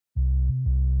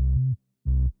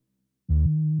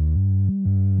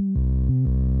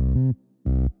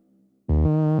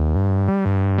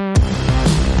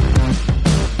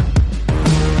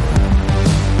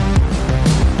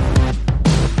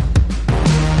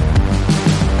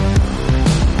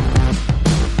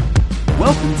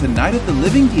to Night of the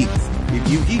Living Geeks. If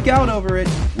you geek out over it,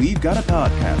 we've got a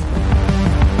podcast.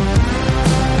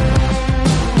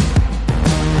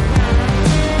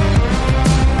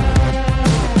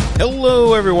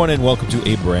 Hello, everyone, and welcome to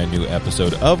a brand new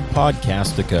episode of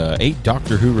Podcastica, a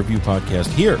Doctor Who review podcast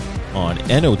here on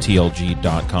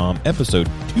NOTLG.com, episode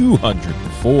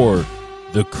 204,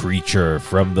 The Creature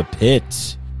from the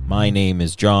Pit. My name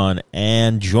is John,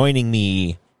 and joining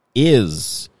me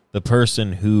is the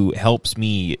person who helps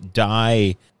me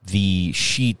dye the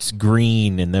sheets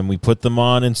green, and then we put them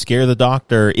on and scare the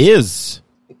doctor, is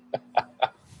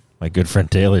my good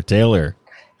friend Taylor. Taylor.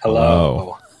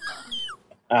 Hello.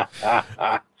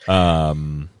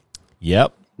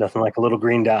 Yep. Nothing like a little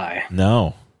green dye.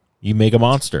 No. You make a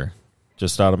monster.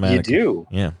 Just automatically. You do.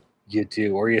 Yeah. You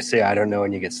do. Or you say, I don't know,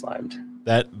 and you get slimed.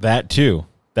 That too.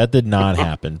 That did not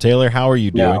happen. Taylor, how are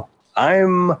you doing?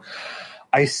 No,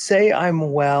 I say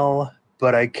I'm well,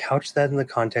 but I couch that in the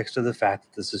context of the fact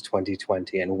that this is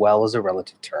 2020, and well is a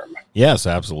relative term. Yes,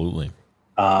 absolutely.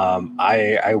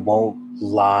 I won't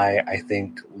lie. I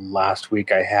think last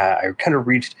week I kind of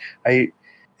reached,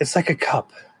 it's like a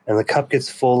cup, and the cup gets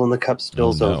full and the cup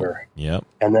spills over. Yep.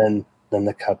 And then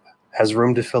the cup has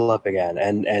room to fill up again.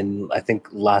 And I think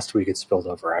last week it spilled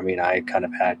over. I mean, I kind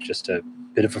of had just a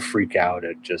bit of a freak out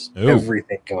at just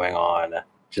everything going on.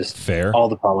 Just fair. All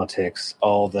the politics,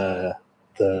 all the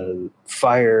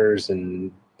fires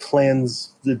and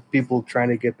plans, the people trying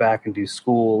to get back and do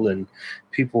school, and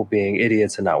people being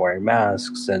idiots and not wearing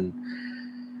masks, and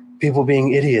people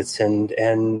being idiots and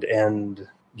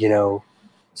you know,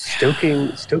 stoking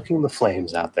the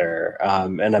flames out there.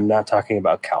 And I'm not talking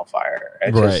about Cal Fire.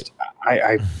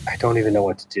 I don't even know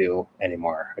what to do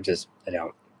anymore. I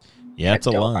don't. Yeah, it's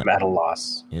a lot. I'm at a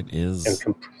loss. It is. I'm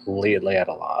completely at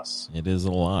a loss. It is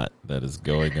a lot that is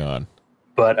going on.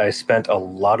 But I spent a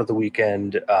lot of the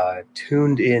weekend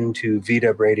tuned into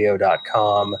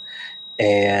VWradio.com,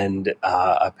 and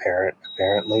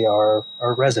apparently our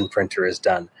resin printer is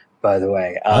done, by the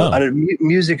way.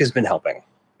 Music has been helping,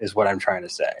 is what I'm trying to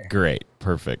say. Great.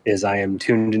 Perfect. Is I am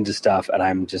tuned into stuff, and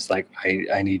I'm just like,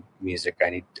 I need music.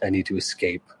 I need to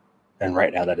escape. And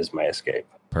right now that is my escape.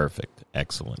 Perfect.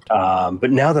 Excellent. But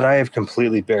now that I have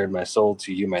completely bared my soul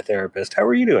to you, my therapist, how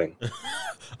are you doing?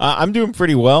 I'm doing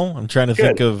pretty well. I'm trying to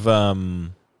think of,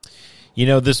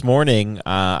 this morning,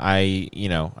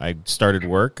 I started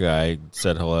work. I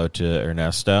said hello to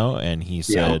Ernesto, and he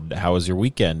said, How was your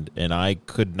weekend? And I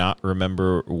could not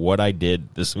remember what I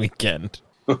did this weekend.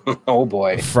 Oh,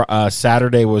 boy.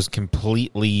 Saturday was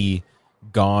completely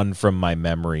gone from my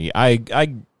memory. I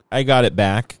got it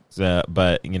back,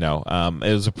 but,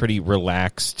 it was a pretty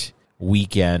relaxed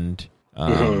weekend.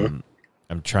 I'm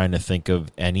trying to think of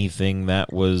anything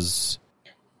that was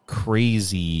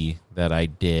crazy that I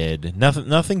did.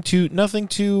 Nothing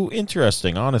too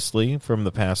interesting, honestly, from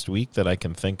the past week that I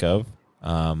can think of.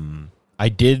 I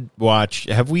did watch.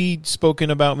 Have we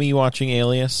spoken about me watching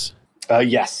Alias?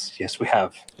 Yes, we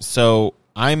have. So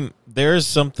there's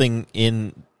something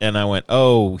in, and I went,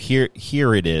 oh, here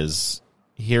it is.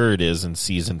 Here it is in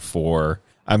season 4.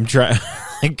 I'm trying.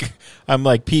 I'm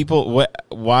like, people.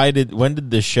 When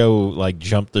did this show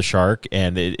jump the shark?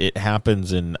 And it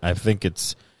happens in, I think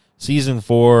it's season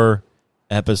 4,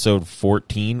 episode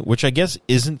 14, which I guess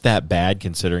isn't that bad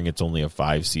considering it's only a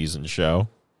 5-season show.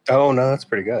 Oh no, that's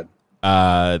pretty good.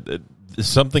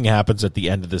 Something happens at the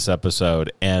end of this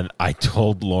episode, and I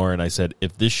told Lauren, I said,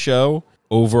 if this show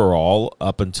overall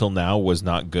up until now was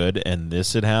not good, and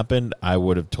this had happened, I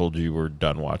would have told you we're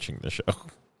done watching the show.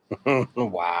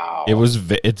 Wow.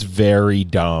 It's very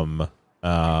dumb.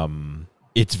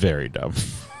 It's very dumb.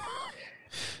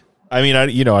 I mean, I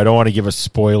don't want to give a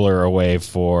spoiler away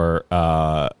for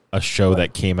a show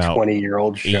that came out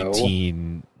 20-year-old show.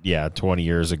 20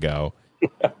 years ago.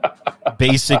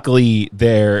 Basically,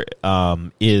 there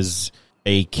is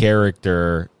a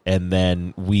character, and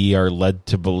then we are led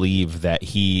to believe that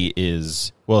he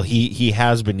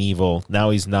has been evil.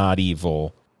 Now he's not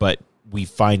evil, but we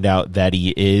find out that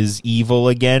he is evil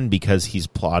again because he's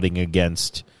plotting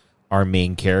against our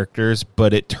main characters.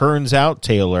 But it turns out,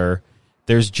 Taylor,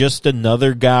 there's just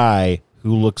another guy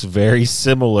who looks very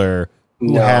similar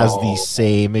who has the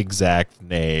same exact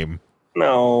name.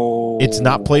 No. It's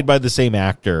not played by the same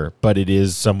actor, but it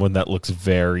is someone that looks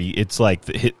it's like,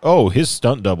 his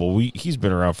stunt double, he's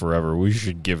been around forever. We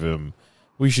should give him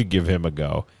a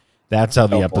go. That's how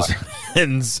the episode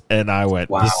ends. And I went,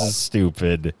 This is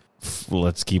stupid.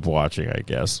 Let's keep watching, I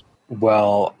guess.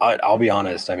 Well, I'll be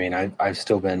honest. I mean, I've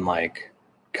still been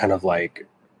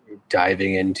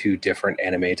diving into different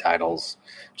anime titles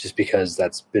just because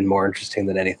that's been more interesting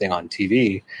than anything on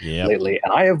TV lately.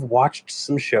 And I have watched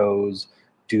some shows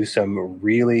do some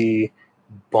really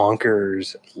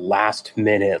bonkers last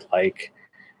minute, like,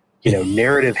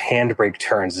 narrative handbrake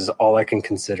turns is all I can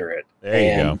consider it.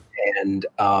 There you go.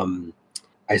 And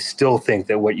I still think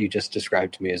that what you just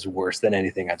described to me is worse than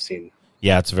anything I've seen.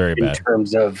 Yeah, it's very bad in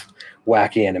terms of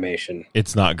wacky animation.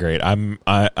 It's not great. I'm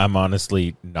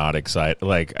honestly not excited.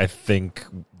 Like, I think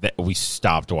that we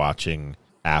stopped watching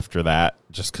after that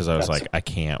just because I was like, I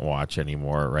can't watch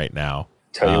anymore right now.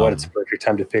 Tell you what, it's a perfect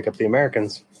time to pick up The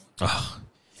Americans.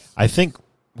 I think,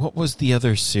 what was the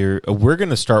other series? We're going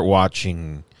to start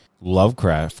watching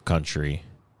Lovecraft Country.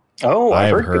 Oh,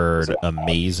 I've heard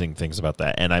amazing things about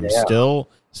that, and I'm still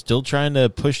trying to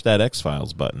push that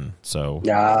X-Files button. So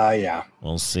yeah,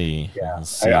 we'll see. Yeah,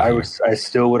 we'll see. I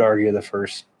still would argue the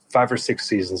first 5 or 6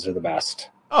 seasons are the best.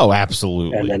 Oh,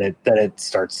 absolutely. And then it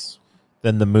starts.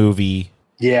 Then the movie.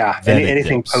 Yeah,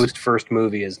 anything post first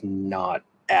movie is not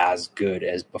as good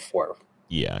as before.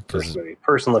 Yeah, because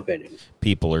personal opinion.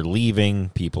 People are leaving.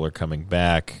 People are coming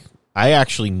back. I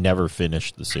actually never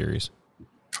finished the series.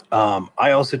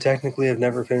 I also technically have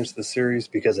never finished the series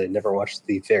because I never watched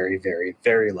the very, very,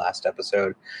 very last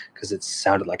episode because it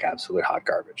sounded like absolute hot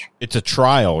garbage. It's a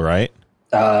trial, right?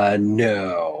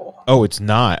 No. Oh, it's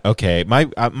not. Okay.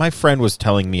 My friend was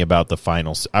telling me about the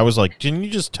final. I was like, didn't you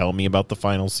just tell me about the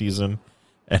final season?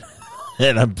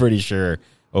 And I'm pretty sure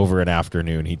over an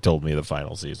afternoon he told me the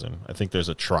final season. I think there's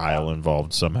a trial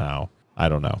involved somehow. I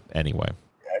don't know. Anyway.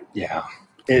 Yeah.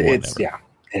 It's yeah.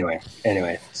 Anyway,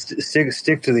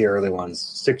 stick to the early ones.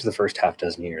 Stick to the first half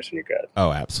dozen years and you're good.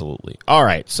 Oh, absolutely. All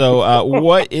right. So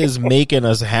what is making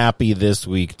us happy this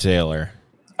week, Taylor?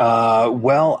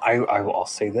 Well, I'll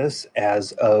say this.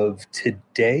 As of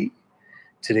today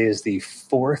is the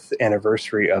 4th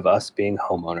anniversary of us being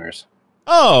homeowners.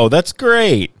 Oh, that's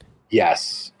great.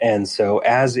 Yes. And so,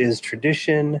 as is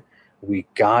tradition, we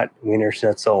got Wiener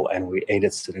Schnitzel and we ate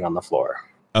it sitting on the floor.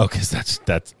 Oh, because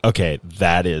that's okay.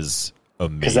 That is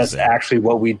amazing. Because that's actually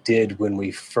what we did when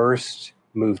we first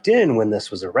moved in, when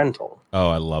this was a rental. Oh,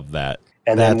 I love that.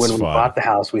 And then when we bought the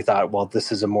house, we thought, well,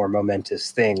 this is a more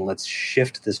momentous thing. Let's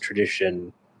shift this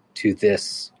tradition to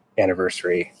this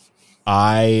anniversary.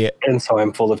 And so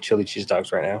I'm full of chili cheese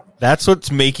dogs right now. That's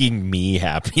what's making me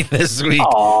happy this week.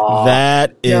 Aww,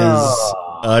 that is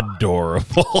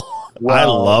adorable. Well, I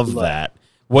love that.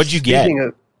 What'd you get?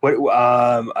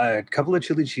 A couple of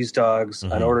chili cheese dogs,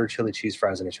 an order of chili cheese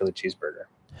fries, and a chili cheeseburger.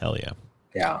 Hell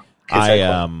yeah.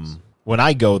 Yeah. When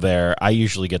I go there, I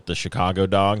usually get the Chicago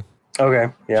dog.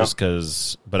 Okay, yeah. Just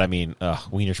because, but I mean,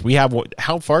 Wiener. We have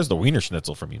how far is the Wiener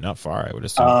Schnitzel from you? Not far, I would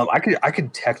assume. I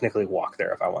could technically walk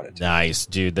there if I wanted to. Nice,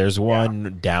 dude. There's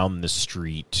one down the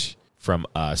street from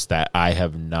us that I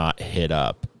have not hit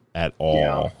up at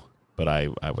all, but I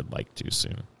would like to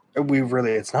soon.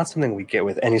 It's not something we get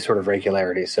with any sort of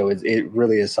regularity, so it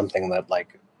really is something that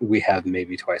like we have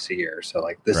maybe twice a year. So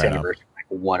like this anniversary, like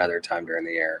one other time during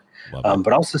the year.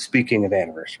 But also speaking of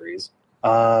anniversaries,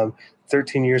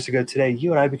 13 years ago today,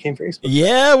 you and I became Facebook friends.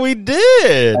 Yeah, we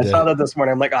did. I saw that this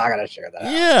morning. I'm like, I gotta share that.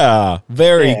 Yeah,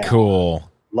 very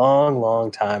cool.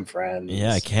 Long time friends.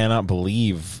 Yeah, I cannot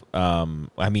believe.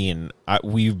 I mean,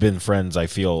 we've been friends, I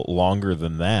feel, longer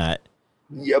than that.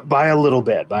 Yeah, by a little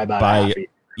bit. By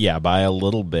a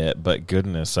little bit. But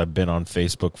goodness, I've been on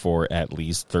Facebook for at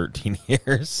least 13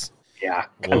 years. Yeah,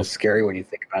 kind of scary when you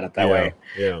think about it that way.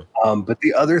 Yeah. But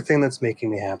the other thing that's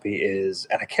making me happy is,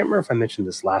 and I can't remember if I mentioned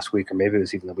this last week or maybe it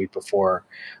was even the week before,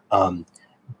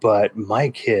 but my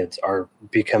kids are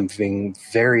becoming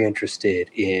very interested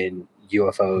in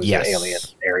UFOs and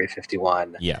aliens, Area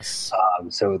 51. Yes.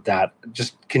 So that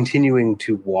just continuing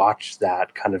to watch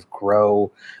that kind of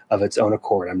grow of its own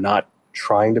accord. I'm not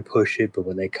trying to push it, but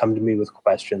when they come to me with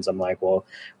questions, I'm like, well,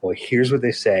 here's what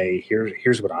they say.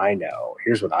 Here's what I know.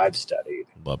 Here's what I've studied.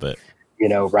 Love it.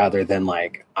 Rather than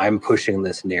like, I'm pushing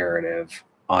this narrative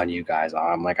on you guys.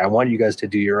 I'm like, I want you guys to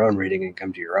do your own reading and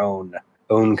come to your own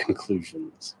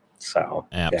conclusions. So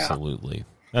absolutely.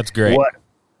 That's great.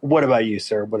 What about you,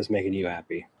 sir? What is making you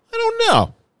happy? I don't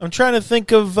know. I'm trying to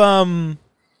think of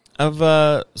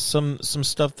some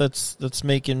stuff that's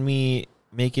making me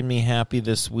happy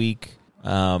this week.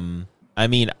 I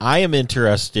mean, I am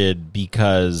interested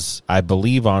because I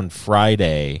believe on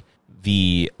Friday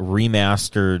the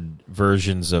remastered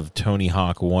versions of Tony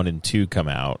Hawk 1 and 2 come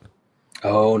out.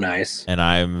 Oh, nice. And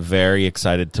I'm very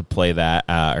excited to play that.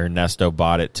 Ernesto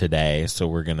bought it today, so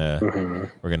we're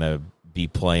gonna be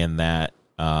playing that.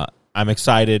 I'm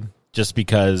excited just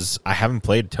because I haven't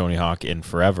played Tony Hawk in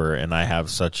forever, and I have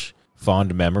such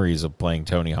fond memories of playing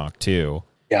Tony Hawk 2.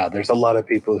 Yeah, there's a lot of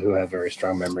people who have very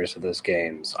strong memories of those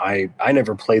games. I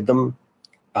never played them.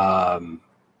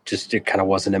 Just it kind of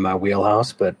wasn't in my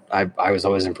wheelhouse, but I was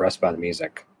always impressed by the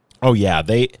music. Oh yeah,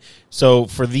 so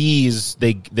for these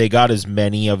they got as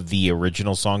many of the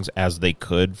original songs as they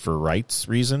could for rights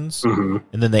reasons, and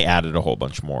then they added a whole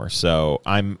bunch more. So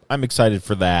I'm excited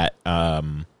for that.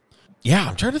 Yeah,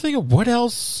 I'm trying to think of what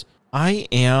else I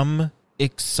am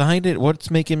excited. What's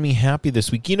making me happy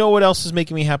this week? You know what else is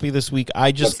making me happy this week?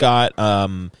 I just got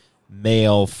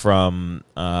mail from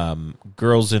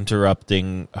Girls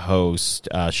Interrupting host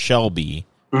Shelby.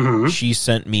 She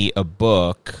sent me a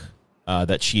book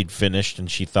that she'd finished,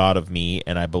 and she thought of me,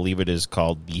 and I believe it is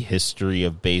called The History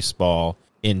of Baseball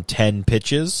in 10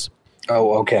 Pitches.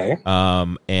 Oh, okay.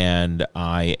 And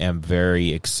I am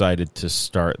very excited to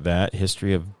start that.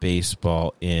 History of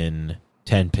Baseball in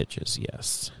 10 Pitches,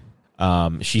 yes.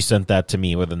 She sent that to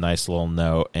me with a nice little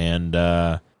note, and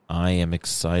I am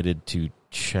excited to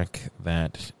check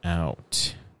that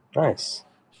out. Nice.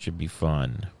 Should be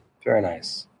fun. Very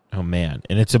nice. Oh man,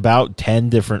 and it's about 10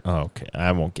 different. Oh, okay,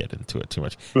 I won't get into it too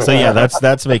much. So yeah,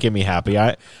 that's making me happy.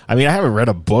 I mean, I haven't read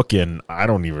a book in I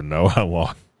don't even know how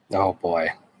long. Oh boy.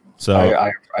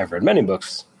 So I've read many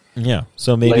books. Yeah,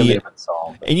 so maybe.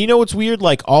 And you know what's weird?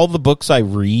 Like all the books I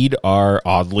read are,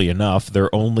 oddly enough,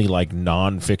 they're only like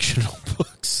non-fictional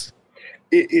books.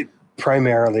 It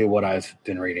primarily what I've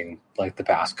been reading like the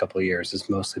past couple of years has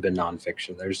mostly been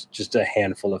nonfiction. There's just a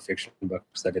handful of fiction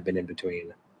books that have been in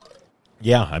between.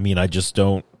 Yeah, I mean, I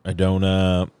don't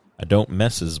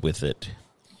messes with it.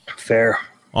 Fair.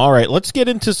 All right, let's get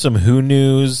into some Who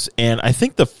news. And I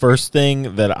think the first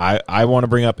thing that I want to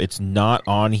bring up, it's not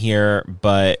on here,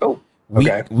 but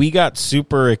we got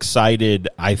super excited,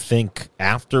 I think,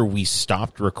 after we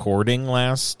stopped recording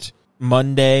last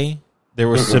Monday. There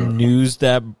was some news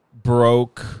that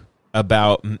broke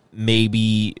about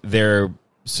maybe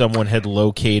someone had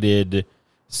located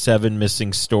 7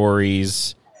 missing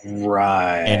stories.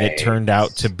 Right. And it turned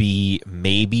out to be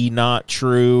maybe not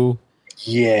true.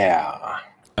 Yeah.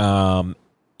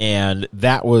 And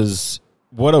that was,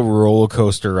 what a roller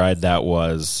coaster ride that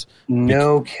was.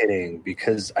 No kidding,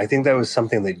 because I think that was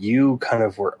something that you kind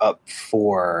of were up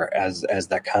for as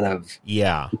that kind of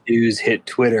news hit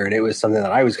Twitter, and it was something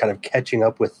that I was kind of catching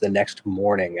up with the next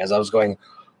morning as I was going,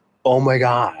 oh my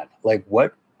God, like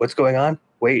what's going on?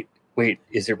 Wait,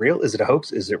 is it real? Is it a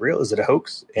hoax? Is it real? Is it a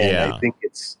hoax? And I think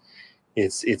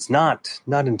it's not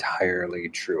entirely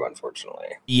true, unfortunately.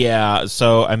 Yeah,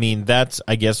 so I mean that's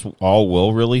I guess all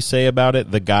we'll really say about it.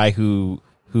 The guy who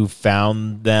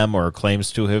found them or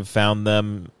claims to have found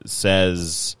them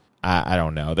says I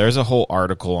don't know. There's a whole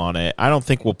article on it. I don't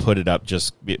think we'll put it up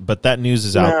but that news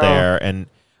is out there, and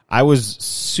I was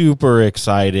super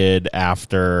excited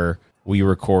after we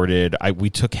recorded. We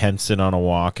took Henson on a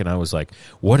walk, and I was like,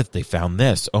 what if they found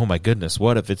this? Oh my goodness,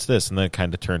 what if it's this? And then it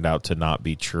kind of turned out to not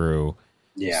be true.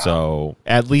 Yeah. So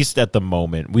at least at the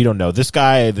moment, we don't know. This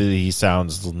guy, he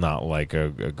sounds not like a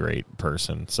great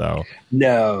person. So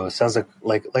no, sounds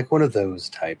like one of those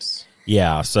types.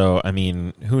 Yeah. So, I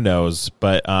mean, who knows?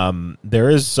 But there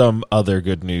is some other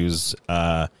good news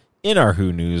in our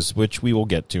Who news, which we will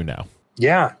get to now.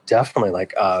 Yeah, definitely.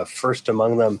 Like first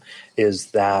among them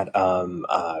is that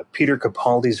Peter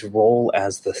Capaldi's role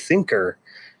as the Thinker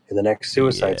in the next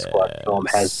Suicide Squad film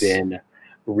has been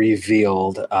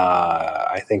revealed.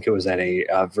 I think it was at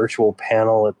a virtual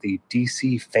panel at the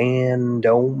DC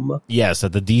Fandom. Yes,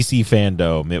 at the DC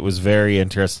Fandom. It was very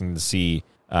interesting to see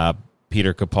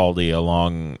Peter Capaldi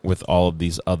along with all of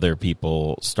these other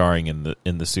people starring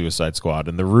in the Suicide Squad,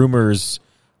 and the rumors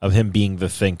of him being the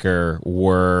Thinker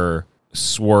were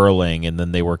swirling, and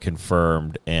then they were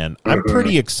confirmed, and I'm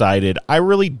pretty excited. I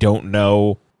really don't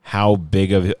know how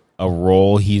big of a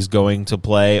role he's going to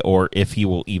play or if he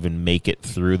will even make it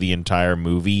through the entire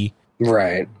movie.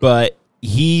 Right. But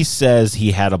he says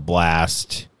he had a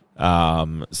blast.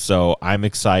 So I'm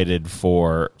excited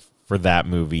for that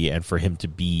movie and for him to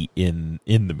be in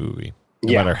the movie,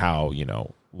 no matter how,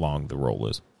 long the role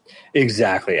is.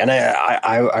 Exactly. And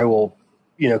I will,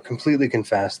 completely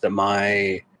confess that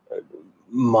my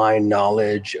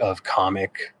knowledge of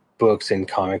comic books and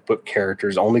comic book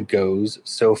characters only goes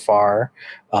so far.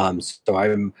 So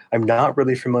I'm not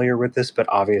really familiar with this, but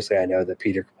obviously I know that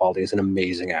Peter Capaldi is an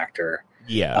amazing actor.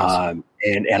 Yeah.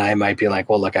 And I might be like,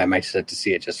 well, look, I might just have to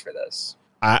see it just for this.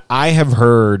 I have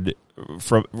heard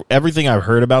from everything I've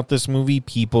heard about this movie,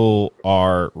 people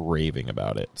are raving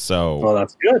about it. So, well,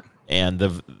 that's good. And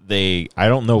I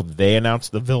don't know if they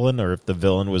announced the villain or if the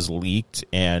villain was leaked,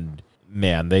 and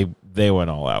man, they went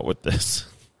all out with this.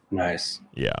 Nice.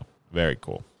 Yeah, very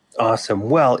cool. Awesome.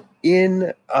 Well,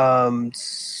 in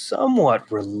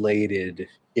somewhat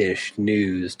related-ish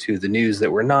news to the news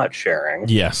that we're not sharing,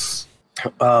 Yes.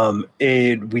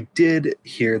 we did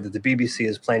hear that the BBC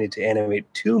is planning to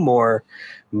animate 2 more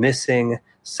missing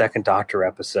Second Doctor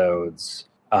episodes.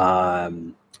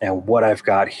 And what I've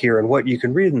got here and what you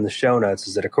can read in the show notes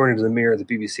is that according to the Mirror, the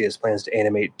BBC has plans to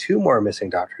animate 2 more missing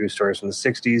Doctor Who stories from the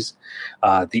 60s,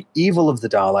 The Evil of the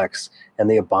Daleks and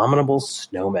The Abominable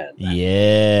Snowmen.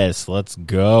 Yes, let's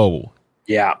go.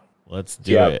 Yeah. Let's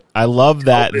do it. I love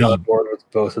that. Totally on board with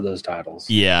both of those titles.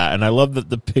 Yeah, and I love that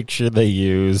the picture they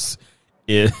use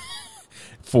is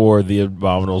for The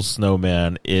Abominable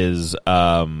Snowman is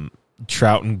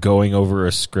Troughton going over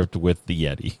a script with the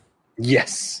Yeti.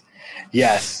 Yes.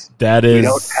 Yes. That is. We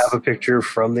don't have a picture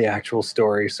from the actual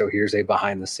story, so here's a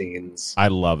behind the scenes I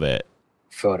love it.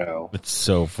 Photo. It's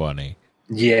so funny.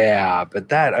 Yeah, but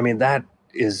that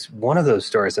is one of those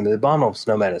stories. I mean, The Abominable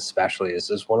Snowman especially is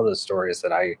just one of those stories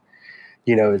that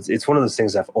it's one of those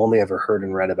things I've only ever heard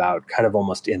and read about, kind of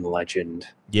almost in legend.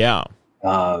 Yeah.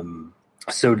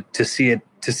 So to see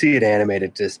it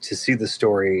animated, to see the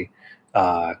story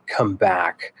come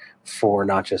back for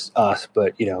not just us,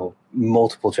 but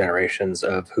multiple generations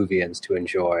of Whovians to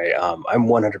enjoy. I'm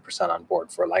 100% on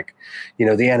board for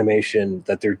the animation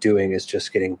that they're doing is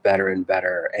just getting better and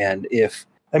better. And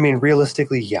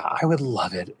realistically, yeah, I would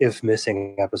love it if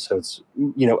missing episodes,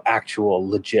 actual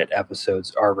legit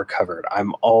episodes are recovered.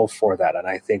 I'm all for that. And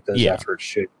I think those efforts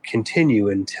should continue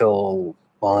until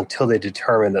they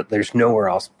determine that there's nowhere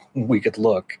else we could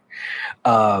look.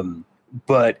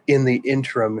 But in the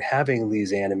interim, having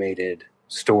these animated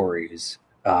stories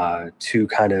to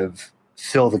kind of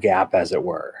fill the gap, as it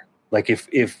were. Like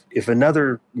if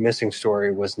another missing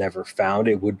story was never found,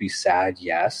 it would be sad,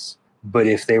 yes. But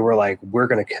if they were like, we're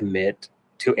going to commit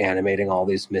to animating all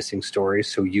these missing stories,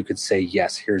 so you could say,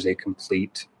 yes, here's a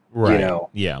complete, run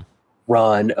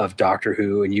of Doctor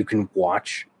Who, and you can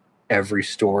watch every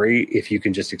story. If you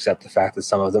can just accept the fact that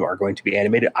some of them are going to be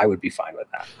animated, I would be fine with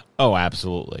that. Oh,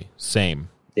 absolutely. Same.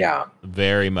 Yeah.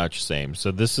 Very much same.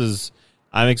 So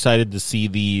I'm excited to see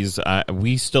these.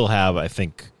 We still have, I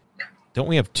think, don't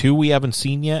we have 2 we haven't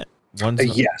seen yet?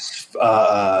 Yes.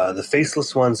 The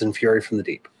Faceless Ones and Fury from the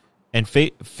Deep. And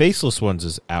Faceless Ones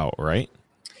is out, right?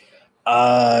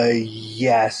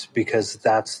 Yes, because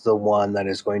that's the one that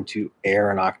is going to air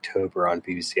in October on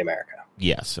BBC America.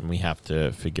 Yes, and we have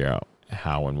to figure out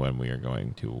how and when we are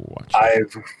going to watch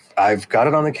it. I've got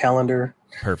it on the calendar.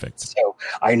 Perfect. So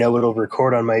I know it'll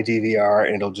record on my DVR,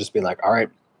 and it'll just be like, all right,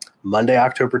 Monday,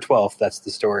 October 12th, that's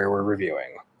the story we're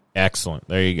reviewing. Excellent.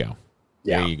 There you go.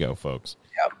 Yeah. There you go, folks.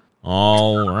 Yep.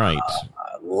 All right.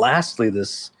 Lastly,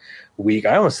 this week,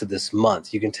 I almost said this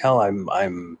month, you can tell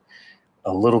I'm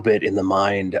a little bit in the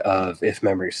mind of If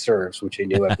Memory Serves, which a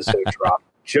new episode dropped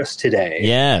just today.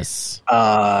 Yes.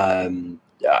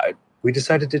 We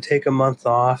decided to take a month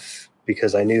off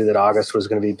because I knew that August was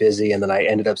going to be busy, and then I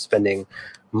ended up spending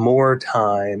more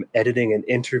time editing an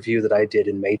interview that I did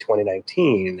in May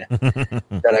 2019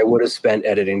 than I would have spent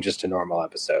editing just a normal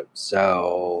episode.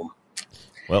 So,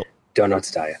 well, don't know what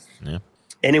to tell you. Yeah.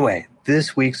 Anyway,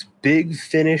 this week's Big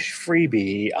Finish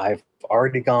freebie, I've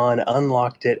already gone,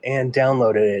 unlocked it, and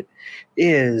downloaded it,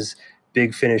 is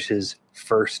Big Finish's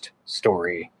first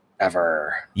story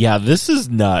ever. Yeah, this is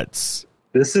nuts.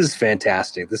 This is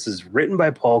fantastic. This is written by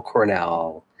Paul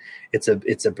Cornell. It's a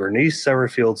Bernice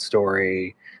Summerfield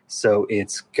story. So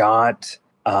it's got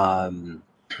oh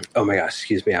my gosh,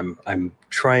 excuse me. I'm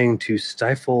trying to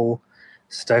stifle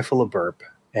a burp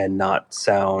and not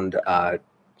sound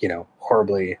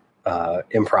horribly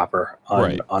improper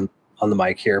on the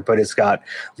mic here, but it's got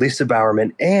Lisa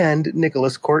Bowerman and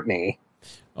Nicholas Courtney.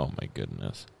 Oh my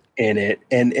goodness. In it,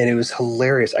 and it was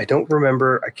hilarious. I can't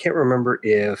remember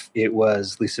if it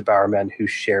was Lisa Bowerman who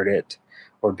shared it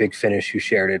or Big Finish who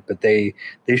shared it, but they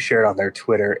shared on their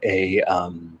Twitter a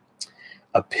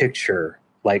picture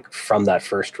like from that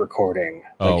first recording.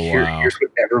 Like, wow. Here's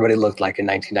what everybody looked like in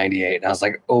 1998, and I was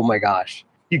like, oh my gosh,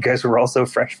 you guys were all so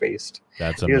fresh faced.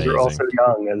 That's amazing. You guys were all so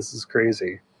young, and this is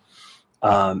crazy.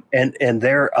 And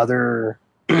there are other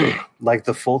like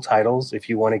the full titles. If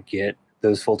you want to get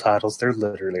those full titles, they're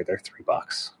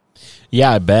 $3.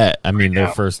 Yeah, I bet. I mean, their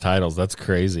first titles. That's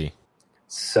crazy.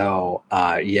 So,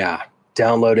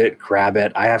 download it, grab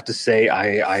it. I have to say,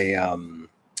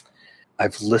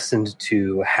 I've listened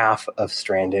to half of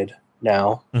Stranded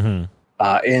now, and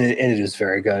it is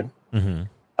very good. Mm-hmm.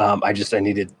 I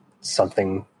needed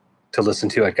something to listen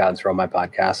to. I'd gotten through all my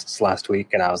podcasts last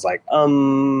week, and I was like,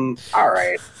 all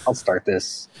right, I'll start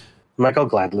this. I'm like, I'll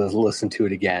gladly listen to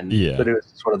it again. Yeah. But it was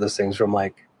just one of those things where I'm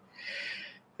like,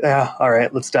 Yeah, all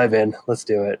right, let's dive in. Let's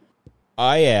do it.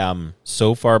 I am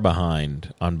so far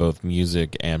behind on both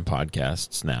music and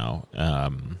podcasts now.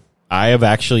 I have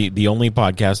actually, the only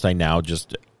podcast I now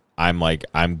just,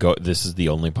 this is the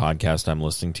only podcast I'm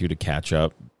listening to catch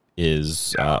up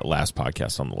is Last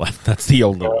Podcast on the Left. That's the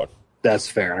only one. That's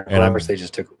fair. And of course, they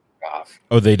just took a week off.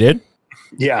 Oh, they did?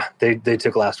 Yeah, they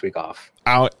took last week off.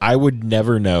 I would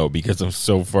never know because I'm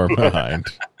so far behind.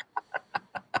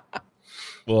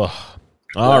 Well,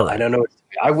 all right. I don't know.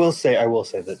 I will say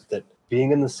that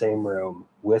being in the same room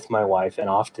with my wife and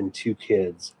often two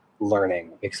kids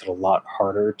learning makes it a lot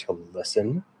harder to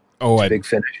listen to Big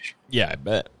Finish. Yeah, I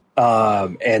bet.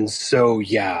 And so,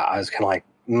 yeah, I was kind of like,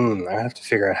 I have to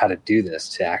figure out how to do this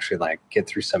to actually get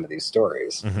through some of these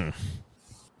stories. Mm-hmm.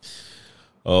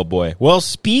 Oh, boy. Well,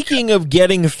 speaking of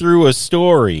getting through a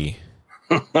story.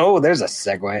 Oh, there's a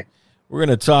segue. We're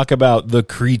going to talk about The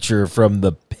Creature from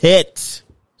the Pit,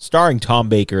 starring Tom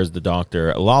Baker as the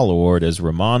Doctor, Lalla Ward as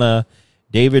Romana,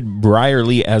 David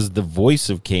Brierly as the voice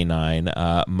of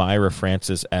K9, Myra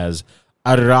Francis as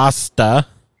Arasta.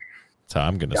 That's how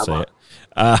I'm going to say it.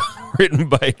 Written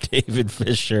by David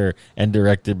Fisher and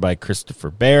directed by Christopher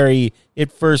Barry.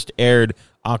 It first aired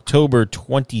October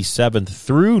 27th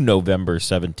through November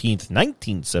 17th,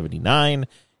 1979,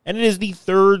 and it is the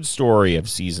third story of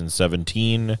season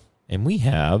 17. And we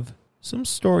have some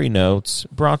story notes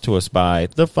brought to us by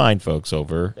the fine folks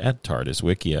over at TARDIS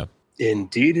Wikia.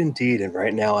 Indeed. And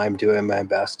right now I'm doing my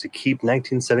best to keep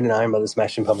 1979 by the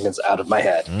Smashing Pumpkins out of my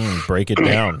head. Break it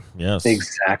down. Yes.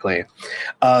 Exactly.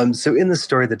 So in the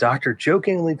story, the Doctor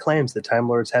jokingly claims that Time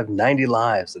Lords have 90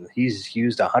 lives and he's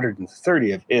used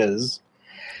 130 of his.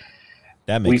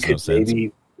 That makes no sense.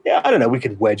 I don't know. We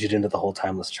could wedge it into the whole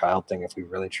timeless child thing if we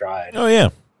really tried. Oh, yeah.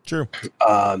 True.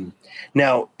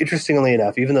 Now, interestingly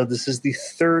enough, even though this is the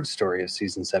third story of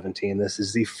season 17, this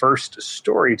is the first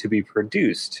story to be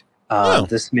produced.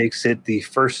 This makes it the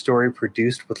first story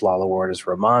produced with Lalla Ward as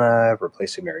Romana,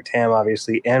 replacing Mary Tam,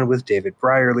 obviously, and with David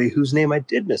Brierly, whose name I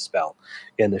did misspell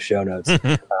in the show notes,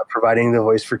 providing the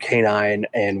voice for K9,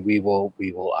 and we will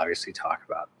obviously talk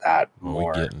about that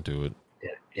more. We'll get into it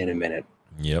in a minute.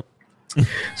 Yep.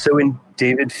 So in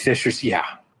David Fisher's, we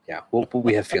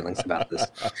have feelings about this.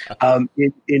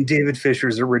 In David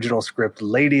Fisher's original script,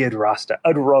 Lady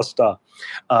Adrasta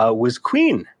was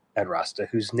Queen Adrasta,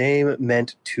 whose name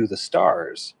meant to the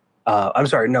stars. I'm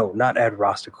sorry, no, not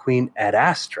Adrasta, Queen Ad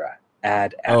Astra.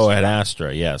 Ad Astra. Oh, Ad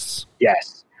Astra, yes.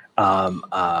 Yes.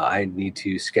 I need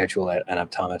to schedule an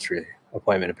optometry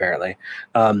appointment, apparently,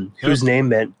 whose name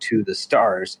meant to the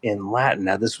stars in Latin.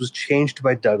 Now, this was changed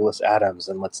by Douglas Adams,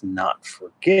 and let's not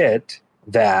forget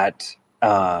that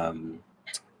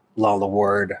Lalla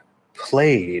Ward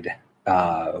played,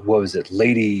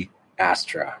 Lady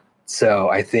Astra. So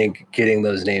I think getting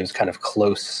those names kind of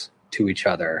close to each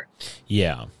other.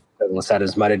 Yeah. Douglas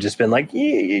Adams might have just been like,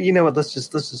 you know what, let's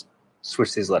just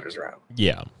switch these letters around.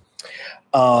 Yeah.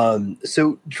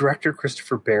 So director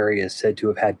Christopher Barry is said to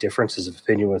have had differences of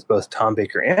opinion with both Tom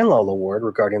Baker and Lalla Ward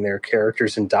regarding their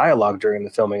characters and dialogue during the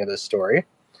filming of this story.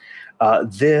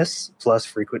 This, plus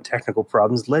frequent technical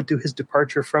problems, led to his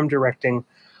departure from directing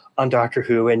on Doctor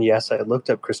Who. And yes, I looked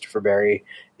up Christopher Barry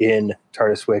in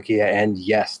TARDIS Wikia, and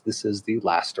yes, this is the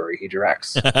last story he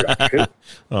directs. Doctor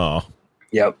Who. Oh.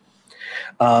 Yep.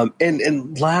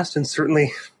 And last and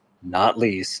certainly not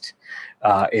least,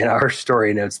 in our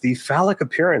story notes, the phallic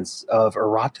appearance of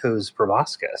Eratos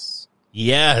Proboscis.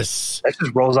 Yes. That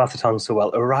just rolls off the tongue so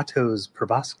well. Eratos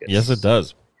Proboscis. Yes, it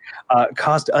does.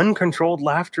 Caused uncontrolled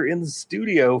laughter in the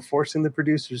studio, forcing the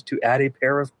producers to add a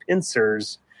pair of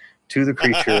pincers to the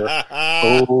creature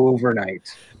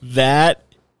overnight. That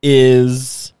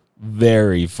is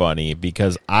very funny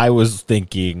because I was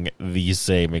thinking the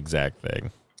same exact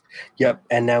thing. Yep,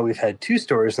 and now we've had two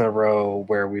stories in a row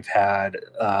where we've had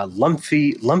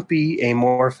lumpy,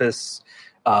 amorphous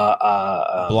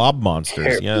blob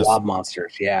monsters. Yes, blob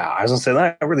monsters. Yeah, I was gonna say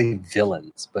not really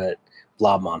villains, but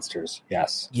blob monsters.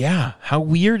 Yes. Yeah. How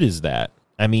weird is that?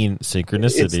 I mean,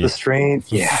 synchronicity. It's the strange.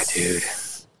 Yeah, dude.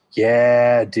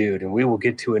 Yeah, dude. And we will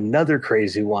get to another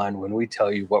crazy one when we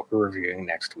tell you what we're reviewing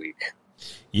next week.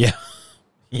 Yeah.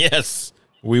 Yes,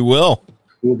 we will.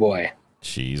 Oh boy.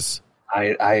 Jeez.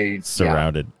 I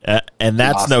surrounded, and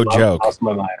that's no joke. Lost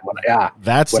my mind.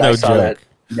 That's when no I saw joke. That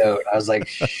note, I was like,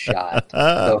 "Shut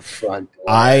the front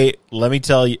door." Let me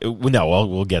tell you. No,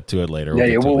 we'll get to it later.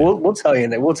 We'll tell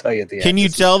you. We'll tell you at the end. Can you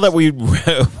tell that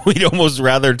we'd almost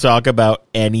rather talk about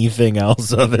anything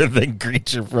else other than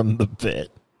Creature from the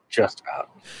Pit? Just about.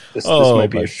 This might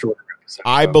be a shorter episode.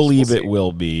 I believe it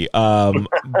will be.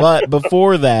 But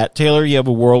before that, Taylor, you have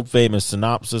a world famous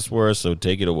synopsis for us, so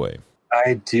take it away.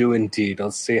 I do indeed.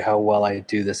 Let's see how well I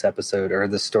do this episode or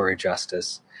the story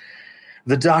justice.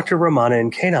 The Dr. Romana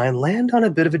and K9 land on a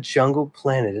bit of a jungle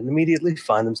planet and immediately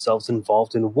find themselves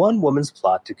involved in one woman's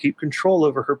plot to keep control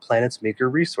over her planet's meager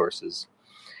resources.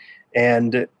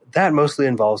 And that mostly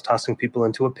involves tossing people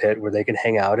into a pit where they can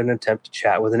hang out and attempt to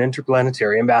chat with an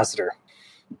interplanetary ambassador.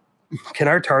 Can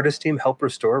our TARDIS team help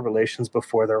restore relations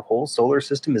before their whole solar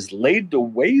system is laid to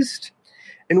waste?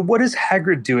 And what is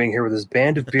Hagrid doing here with his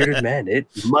band of bearded men? It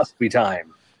must be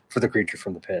time for the creature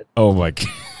from the pit. Oh my God.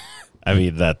 I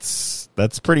mean, that's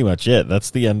pretty much it.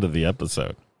 That's the end of the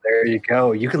episode. There you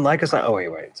go. You can like us on... Oh, wait.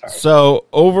 Sorry. So,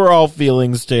 overall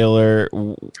feelings, Taylor,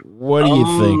 what do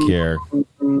you think here?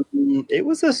 It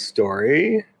was a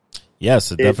story.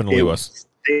 Yes, it definitely was.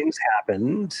 Things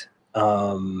happened.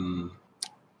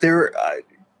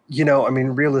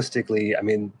 Realistically,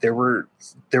 there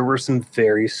were some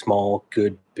very small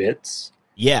good bits.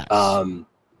 Yes.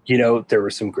 There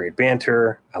was some great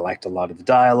banter. I liked a lot of the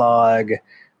dialogue.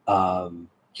 I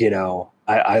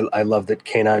love that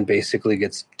K9 basically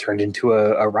gets turned into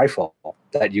a rifle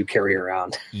that you carry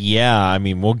around. Yeah,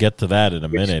 we'll get to that in a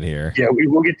minute here. Yeah, we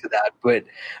will get to that, but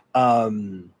I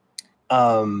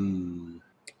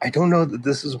don't know that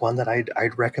this is one that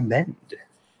I'd recommend.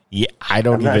 Yeah, I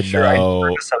don't even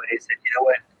know. Somebody said, you know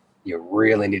what, you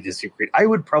really need to see Creed. I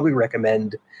would probably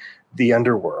recommend The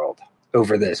Underworld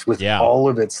over this with all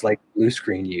of its like blue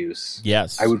screen use.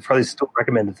 Yes. I would probably still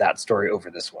recommend that story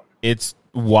over this one. It's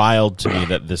wild to me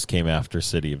that this came after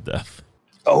City of Death.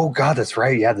 Oh God, that's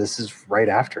right. Yeah, this is right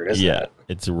after it, isn't it? Yeah,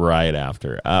 it's right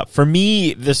after. For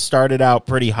me, this started out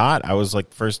pretty hot. I was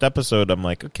like, first episode, I'm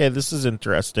like, okay, this is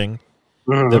interesting.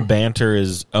 Mm-hmm. The banter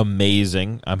is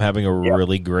amazing. I'm having a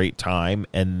really great time.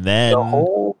 And then the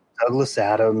whole Douglas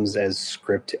Adams as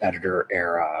script editor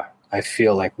era, I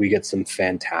feel like we get some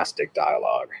fantastic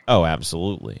dialogue. Oh,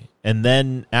 absolutely. And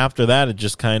then after that, it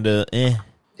just kind of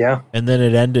Yeah. And then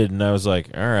it ended, and I was like,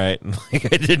 all right.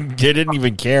 Like I didn't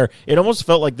even care. It almost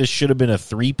felt like this should have been a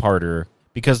 3-parter,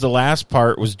 because the last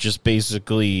part was just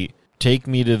basically take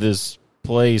me to this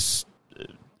place.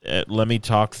 Let me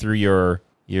talk through your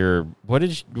what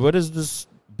is this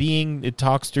being? It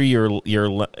talks through your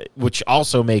which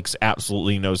also makes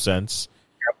absolutely no sense.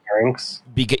 Larynx.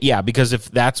 Because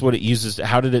if that's what it uses,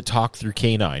 how did it talk through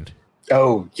K9?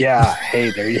 Oh yeah.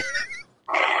 Hey, there you.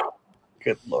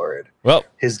 Good Lord. Well,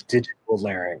 his digital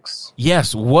larynx.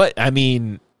 Yes. What?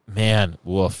 Man,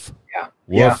 woof. Yeah.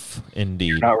 Woof, indeed.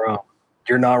 You're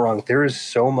not wrong. There is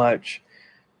so much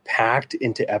packed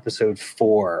into episode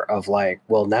 4 of like,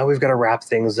 well, now we've got to wrap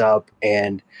things up.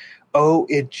 And,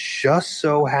 it just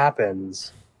so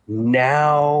happens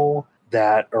now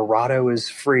that Arato is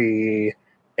free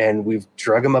and we've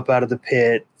drug him up out of the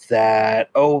pit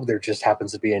that, there just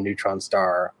happens to be a neutron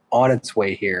star on its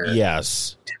way here.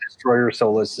 Yes. To destroy your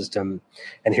solar system.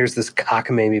 And here's this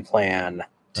cockamamie plan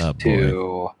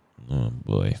to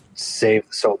save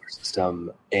the solar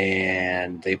system.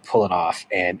 And they pull it off.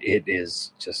 And it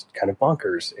is just kind of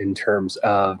bonkers in terms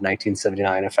of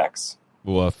 1979 effects.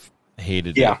 Woof.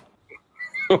 Hated it.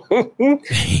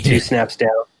 2 snaps down.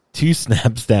 2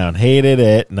 snaps down. Hated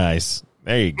it. Nice.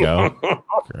 There you go.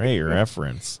 Great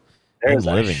reference. There's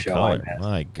living color.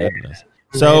 My goodness.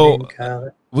 So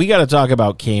we got to talk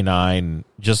about K9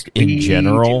 just in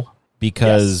general,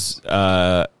 because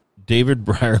David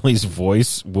Brierly's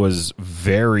voice was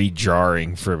very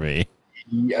jarring for me.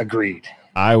 Agreed.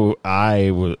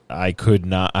 I could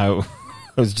not. I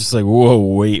was just like, whoa,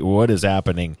 wait, what is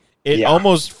happening? It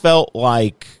almost felt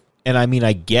like, and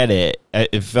I get it.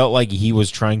 It felt like he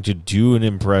was trying to do an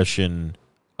impression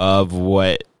of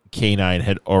what K9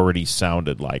 had already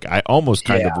sounded like. I almost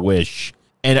kind of wish.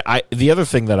 And the other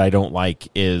thing that I don't like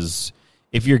is,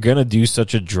 if you're going to do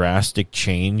such a drastic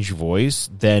change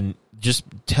voice, then just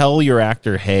tell your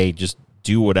actor, hey, just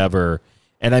do whatever.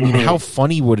 And how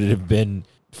funny would it have been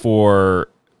for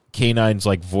K9's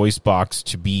like voice box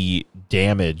to be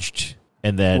damaged,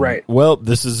 and then, well,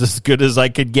 this is as good as I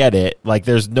could get it. Like,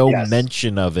 there's no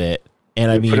mention of it.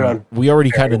 And we already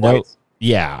kind of know.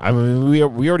 Yeah,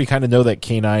 we already kind of know that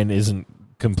K9 isn't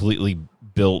completely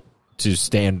built to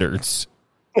standards.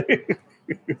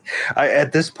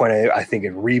 At this point, I think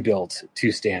it rebuilt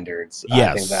to standards.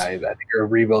 Yes. I think a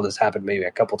rebuild has happened maybe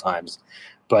a couple times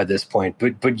by this point.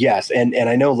 But yes, and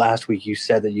I know last week you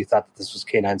said that you thought that this was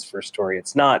K9's first story.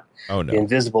 It's not. Oh, no. The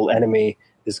Invisible Enemy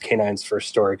is K9's first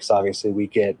story, because obviously we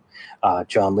get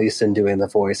John Leeson doing the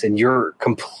voice, and you're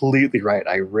completely right.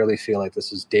 I really feel like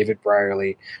this is David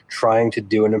Brierly trying to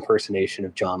do an impersonation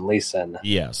of John Leeson.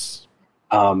 Yes.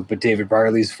 But David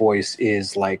Brierly's voice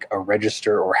is like a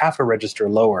register or half a register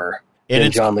lower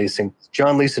And John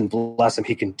Leeson, bless him,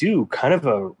 he can do kind of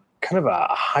a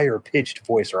higher pitched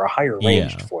voice or a higher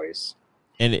ranged voice.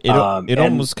 And it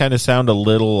almost kind of sound a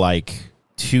little like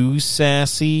too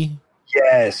sassy.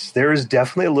 Yes, there is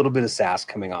definitely a little bit of sass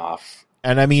coming off.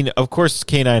 And I mean, of course,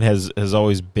 K9 has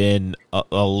always been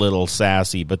a little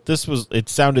sassy, but it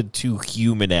sounded too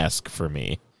human-esque for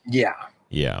me. Yeah.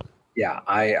 Yeah. Yeah,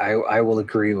 I will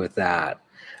agree with that.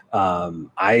 No,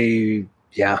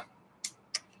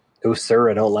 sir,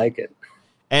 I don't like it.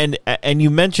 And you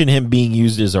mentioned him being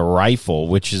used as a rifle,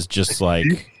 which is just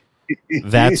like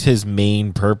that's his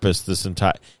main purpose this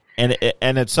entire. And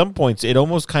at some points, it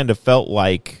almost kind of felt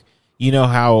like, you know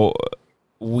how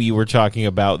we were talking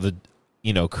about the,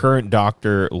 current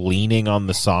Doctor leaning on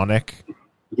the Sonic.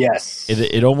 Yes.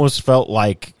 It almost felt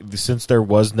like, since there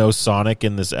was no Sonic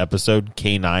in this episode,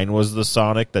 K9 was the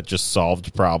Sonic that just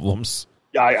solved problems.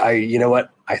 You know what?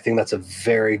 I think that's a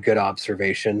very good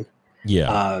observation.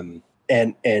 Yeah.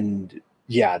 And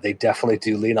yeah, they definitely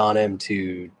do lean on him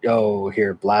to,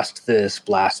 here, blast this,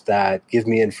 blast that, give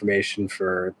me information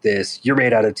for this. You're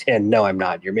made out of tin. No, I'm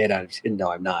not. You're made out of tin. No,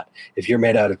 I'm not. If you're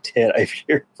made out of tin, if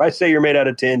I say you're made out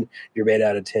of tin, you're made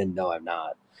out of tin. No, I'm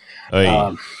not.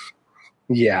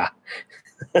 Yeah.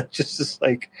 just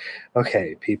like,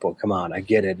 okay, people, come on. I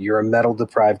get it. You're a metal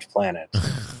deprived planet.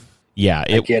 Yeah.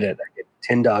 I get it.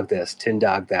 Tin dog this, tin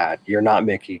dog that. You're not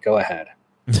Mickey. Go ahead.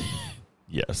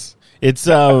 Yes. It's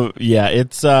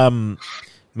man.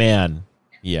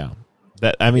 Yeah.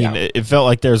 It felt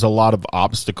like there's a lot of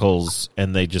obstacles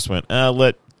and they just went,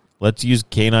 let's use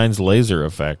K9's laser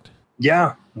effect.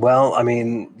 Yeah. Well, I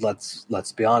mean, let's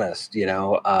be honest,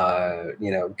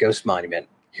 Ghost Monument.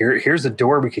 Here's a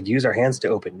door we could use our hands to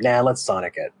open. Let's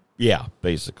Sonic it. Yeah,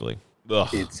 basically. Ugh.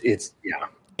 It's yeah.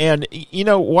 And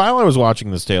while I was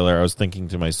watching this, Taylor, I was thinking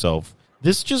to myself,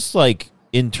 this just like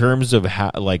in terms of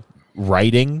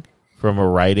writing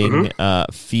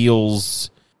feels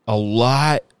a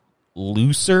lot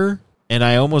looser, and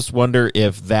I almost wonder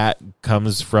if that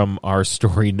comes from our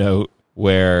story note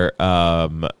where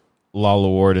Lala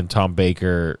Ward and Tom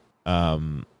Baker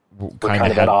were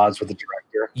kind of at odds with the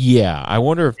director. Yeah, I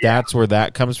wonder if that's where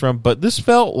that comes from. But this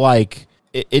felt like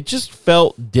it just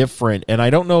felt different, and I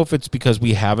don't know if it's because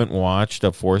we haven't watched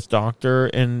a Fourth Doctor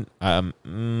in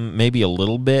maybe a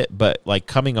little bit, but like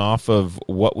coming off of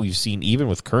what we've seen, even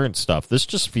with current stuff, this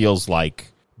just feels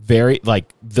like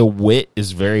the wit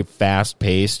is very fast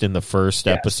paced in the first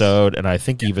episode, and I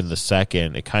think even the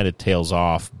second it kind of tails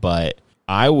off. But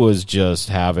I was just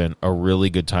having a really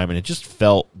good time, and it just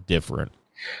felt different.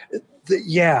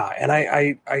 Yeah, and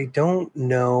I don't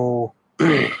know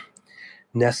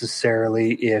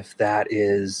necessarily if that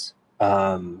is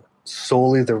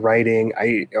solely the writing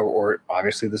or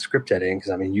obviously the script editing,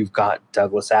 because I mean you've got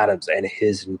Douglas Adams and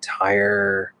his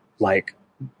entire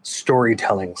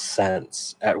storytelling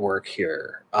sense at work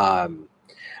here,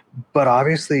 but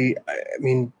obviously I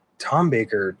mean Tom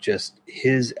Baker, just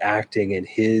his acting and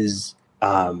his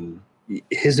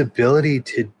ability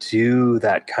to do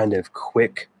that kind of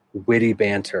quick witty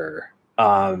banter,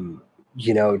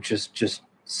 just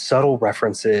subtle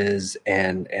references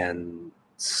and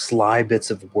sly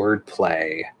bits of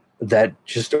wordplay that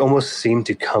just almost seem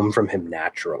to come from him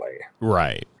naturally.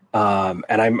 Right. And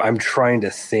I'm trying to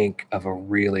think of a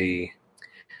really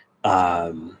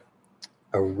good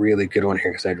one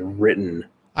here, because I'd written.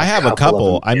 I have a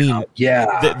couple. I mean,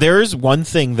 yeah. There is one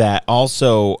thing that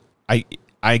also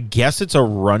I guess it's a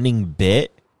running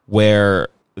bit where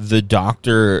the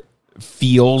Doctor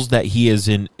feels that he is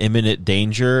in imminent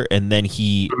danger, and then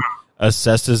he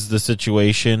assesses the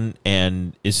situation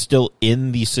and is still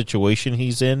in the situation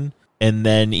he's in, and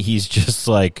then he's just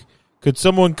like, could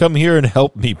someone come here and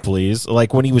help me, please?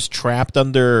 Like when he was trapped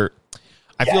under,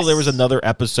 I feel there was another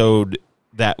episode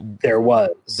that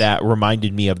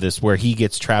reminded me of this, where he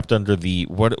gets trapped under the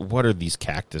what are these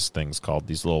cactus things called?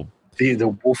 These little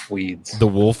the wolf weeds. The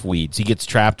wolf weeds. He gets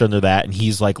trapped under that, and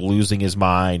he's like losing his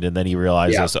mind, and then he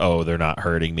realizes, they're not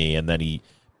hurting me, and then he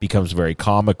becomes very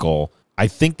comical. I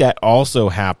think that also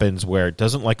happens where it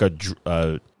doesn't like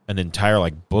an entire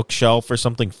bookshelf or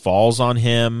something falls on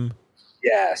him.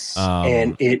 Yes,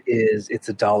 and it's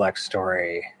a Dalek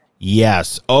story.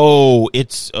 Yes. Oh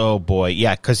boy.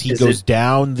 Yeah, because he goes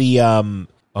down the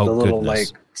little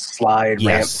slide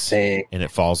ramp thing, and it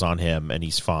falls on him, and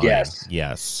he's fine.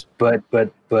 Yes. But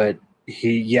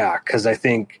he, because I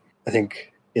think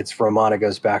it's Romana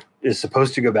is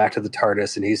supposed to go back to the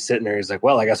TARDIS, and he's sitting there. He's like,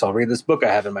 well, I guess I'll read this book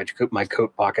I have in my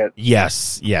coat pocket.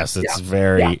 Yes. It's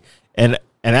very and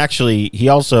actually he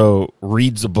also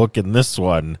reads a book in this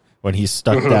one when he's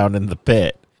stuck down in the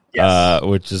pit. Yes.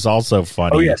 which is also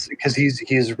funny. Oh yes, because he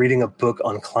is reading a book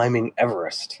on climbing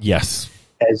Everest. Yes.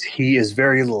 As he is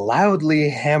very loudly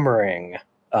hammering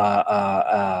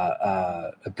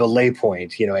a belay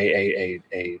point,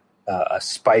 a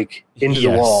spike into the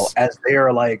wall, as they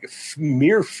are like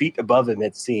mere feet above him,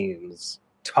 it seems,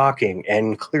 talking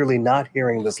and clearly not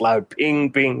hearing this loud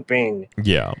ping, ping, ping.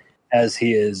 Yeah. As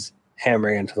he is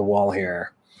hammering into the wall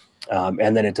here.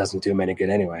 And then it doesn't do him any good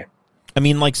anyway. I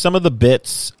mean, like some of the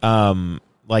bits,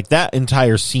 like that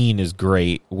entire scene is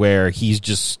great where he's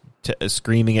just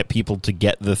screaming at people to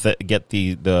get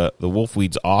the wolf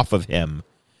weeds off of him.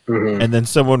 Mm-hmm. And then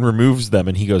someone removes them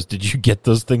and he goes, "Did you get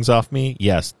those things off me?"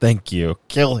 "Yes, thank you.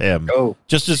 Kill him." Oh,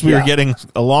 just as we were getting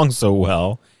along so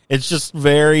well. It's just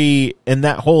very, and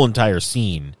that whole entire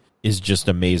scene is just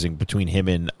amazing between him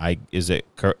and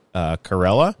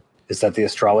Corella? Is that the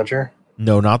astrologer?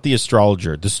 No, not the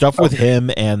astrologer. The stuff with him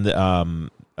and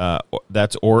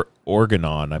that's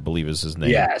Organon, I believe is his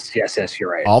name. Yes,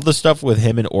 you're right. All the stuff with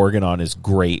him and Organon is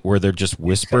great, where they're just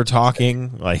whisper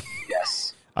talking. Like,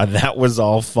 yes, that was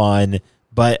all fun.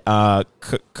 But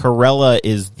Corella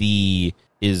is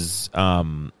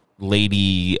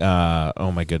lady.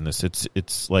 Oh my goodness,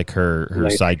 it's like her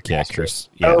sidekick.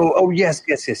 Yeah. Oh yes.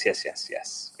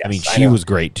 I mean, she was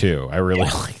great too. I really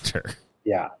liked her.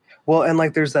 Yeah. Well, and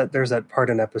like there's that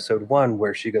part in episode 1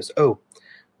 where she goes, "Oh,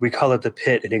 we call it the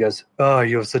pit," and he goes, "Oh,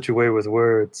 you have such a way with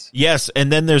words." Yes,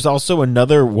 and then there's also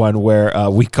another one where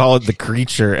we call it the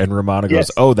creature, and Romana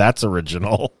goes, "Oh, that's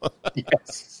original."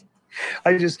 Yes.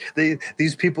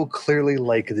 These people clearly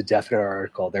like the definite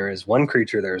article. There is one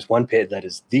creature, there is one pit, that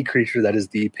is the creature, that is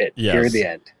the pit. Yes. Here at the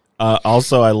end.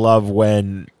 Also, I love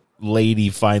when Lady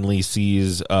finally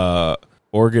sees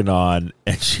Organon,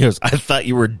 and she goes, "I thought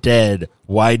you were dead.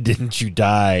 Why didn't you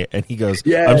die?" And he goes,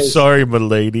 yes. "I'm sorry, my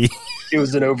lady." It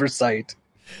was an oversight.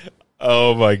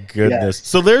 Oh my goodness. Yes.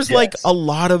 So there's like a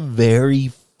lot of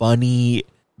very funny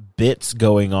bits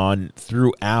going on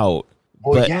throughout.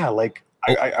 Well, yeah, like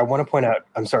I want to point out,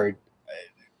 I'm sorry,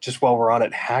 just while we're on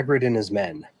it, Hagrid and his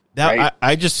men. Now, right?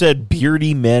 I just said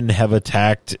beardy men have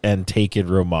attacked and taken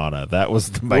Romana. That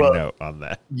was my note on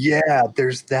that. Yeah,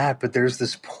 there's that, but there's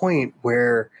this point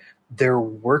where they're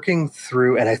working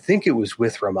through, and I think it was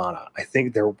with Romana, I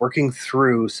think they're working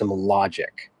through some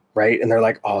logic, right? And they're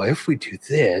like, "Oh, if we do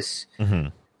this,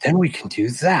 then we can do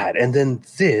that, and then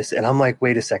this." And I'm like,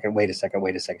 wait a second.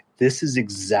 This is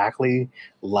exactly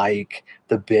like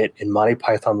the bit in Monty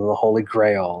Python and the Holy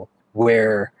Grail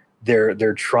where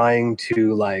they're trying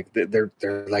to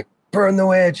they're like, "Burn the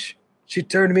witch. She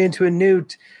turned me into a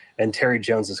newt." And Terry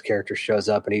Jones's character shows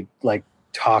up and he like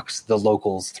talks the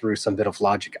locals through some bit of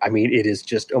logic. I mean, it is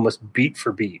just almost beat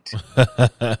for beat.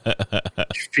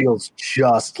 It feels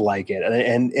just like it.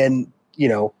 And you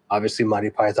know, obviously Monty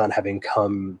Python having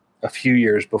come a few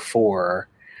years before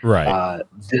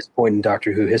this point in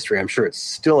Doctor Who history, I'm sure it's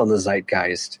still in the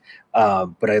zeitgeist.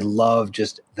 But I love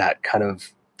just that kind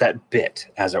of that bit,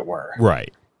 as it were,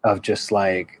 right? Of just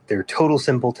like they're total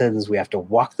simpletons. We have to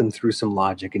walk them through some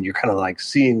logic, and you're kind of like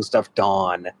seeing stuff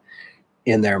dawn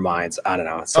in their minds. I don't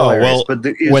know. It's hilarious, but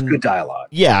it's good dialogue.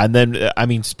 Yeah, and then I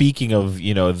mean, speaking of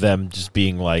them just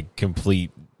being like complete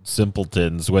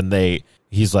simpletons, when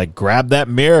he's like, "Grab that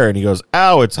mirror," and he goes,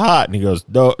 "Ow, it's hot," and he goes,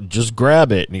 "No, just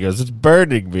grab it," and he goes, "It's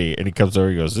burning me," and he comes over,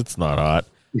 he goes, "It's not hot."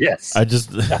 Yes. I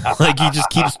just like he just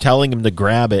keeps telling him to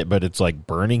grab it, but it's like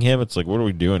burning him. It's like, what are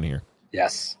we doing here?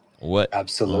 Yes. What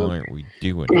absolutely are we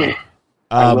doing here?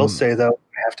 I will say though,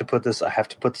 I have to put this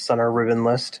on our ribbon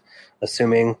list,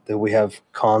 assuming that we have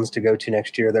cons to go to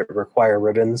next year that require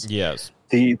ribbons. Yes.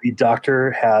 The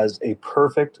Doctor has a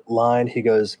perfect line. He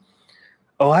goes,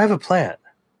 "Oh, I have a plan.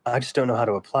 I just don't know how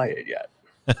to apply it yet."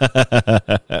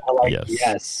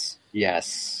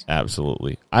 Yes.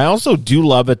 Absolutely. I also do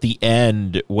love at the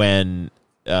end when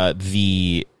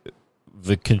the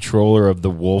controller of the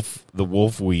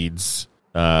wolf weeds,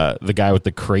 the guy with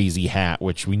the crazy hat,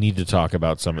 which we need to talk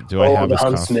about some. Do I have the his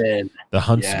huntsman? The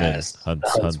huntsman. Yes,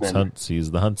 Hunts.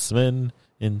 He's the huntsman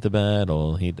into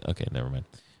battle. Okay, never mind.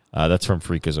 That's from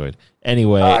Freakazoid.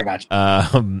 Anyway, I got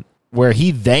you. Where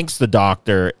he thanks the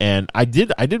Doctor, and I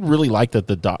did really like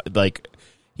that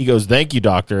he goes, "Thank you,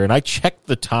 Doctor," and I checked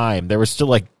the time. There was still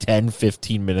like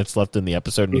 10-15 minutes left in the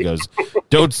episode, and he goes,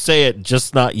 "Don't say it,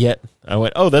 just not yet." I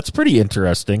went, "Oh, that's pretty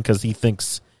interesting," because he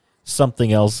thinks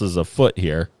something else is afoot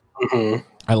here. Mm-hmm.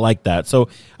 I like that. So,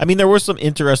 I mean, there were some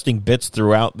interesting bits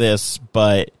throughout this,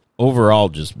 but overall,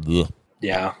 just bleh.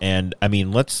 Yeah. And I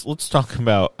mean, let's talk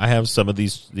about. I have some of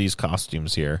these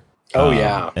costumes here. Oh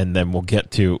yeah, and then we'll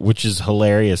get to, which is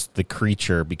hilarious, the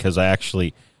creature, because I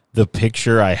the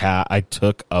picture I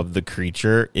took of the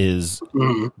creature is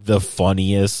the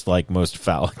funniest, like most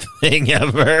phallic thing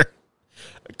ever.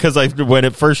 Because when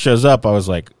it first shows up, I was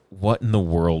like, "What in the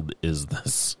world is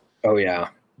this?" Oh yeah.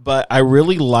 But I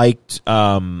really liked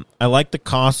the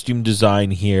costume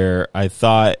design here. I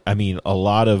thought, I mean, a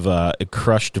lot of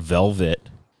crushed velvet.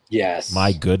 Yes.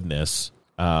 My goodness.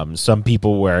 Some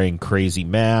people wearing crazy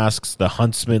masks. The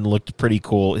huntsman looked pretty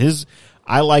cool.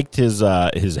 I liked his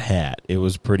hat. It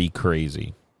was pretty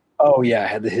crazy. Oh yeah,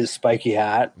 had his spiky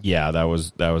hat. Yeah, that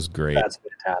was great. That's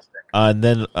fantastic. And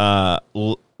then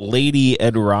Lady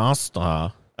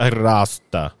Edrasta.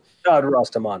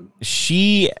 Rastaman.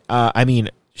 She, I mean,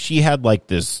 she had like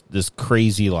this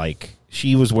crazy, like,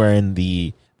 she was wearing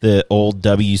the old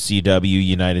WCW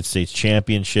United States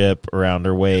Championship around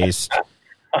her waist.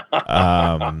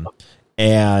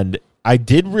 And I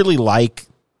did really like,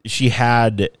 she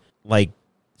had like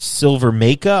silver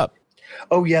makeup.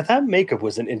 Oh yeah, that makeup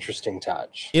was an interesting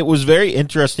touch. It was very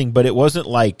interesting, but it wasn't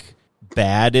like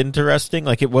bad interesting.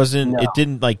 Like it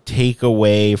didn't like take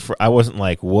away I wasn't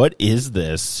like, what is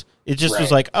this? It just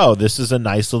was like, oh, this is a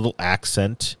nice little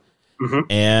accent.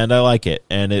 And I like it.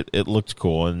 And it looked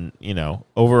cool. And, you know,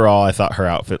 overall, I thought her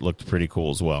outfit looked pretty cool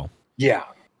as well. Yeah.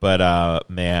 But,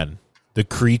 man, the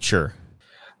creature.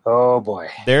 Oh, boy.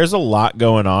 There's a lot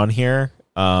going on here.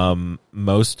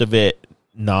 Most of it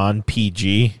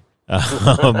non-PG.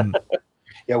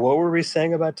 Yeah, what were we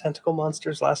saying about tentacle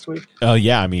monsters last week? Oh,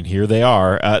 yeah. I mean, here they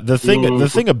are. The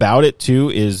thing about it, too,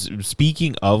 is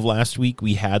speaking of last week,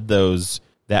 we had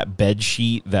that bed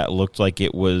sheet that looked like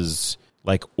it was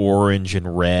like orange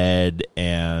and red,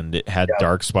 and it had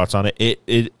dark spots on it.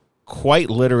 It quite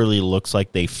literally looks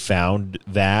like they found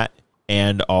that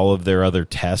and all of their other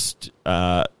tests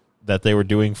that they were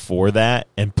doing for that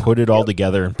and put it all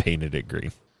together and painted it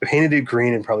green. Painted it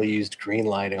green and probably used green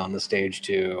lighting on the stage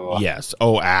too. Yes.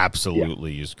 Oh,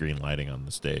 absolutely. Used green lighting on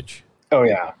the stage. Oh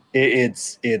yeah.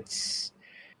 It's.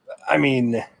 I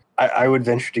mean, I would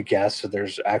venture to guess that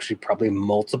there's actually probably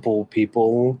multiple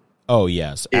people. Oh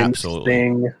yes, absolutely.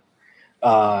 In this thing.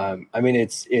 I mean,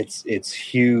 it's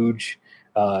huge.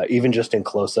 Even just in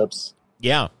close-ups.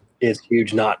 Yeah. It's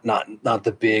huge. Not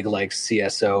the big like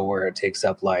CSO where it takes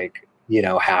up like, you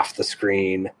know, half the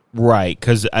screen. Right,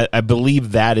 because I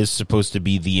believe that is supposed to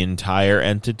be the entire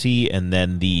entity, and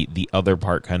then the other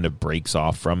part kind of breaks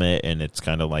off from it, and it's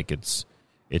kind of like it's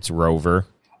Rover.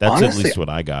 That's honestly, at least what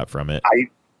I got from it.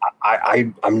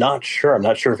 I'm not sure. I'm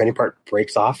not sure if any part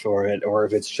breaks off or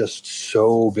if it's just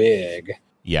so big.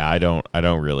 Yeah, I don't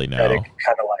really know. That it can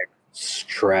kind of like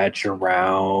stretch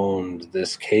around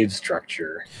this cave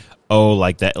structure. Oh,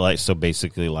 like that. Like so,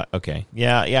 basically, like okay,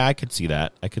 yeah, I could see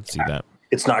that.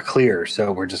 It's not clear,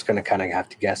 so we're just going to kind of have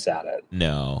to guess at it.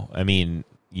 No, I mean,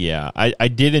 yeah, I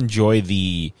did enjoy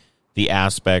the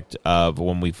aspect of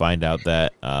when we find out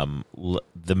that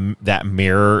that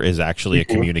mirror is actually a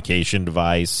communication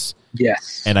device.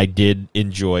 Yes, and I did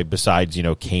enjoy, besides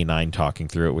K9 talking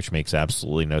through it, which makes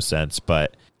absolutely no sense,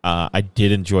 but I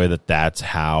did enjoy that. That's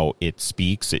how it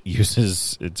speaks.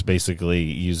 It's basically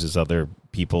uses other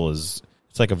people as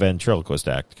it's like a ventriloquist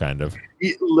act, kind of.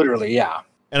 Literally, yeah.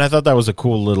 And I thought that was a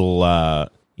cool little,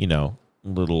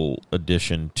 little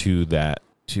addition to that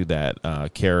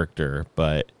character.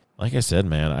 But like I said,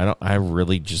 man, I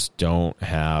really just don't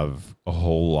have a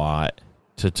whole lot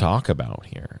to talk about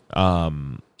here.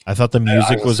 I thought the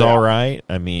music was all right.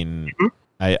 I mean,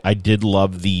 I did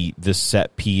love the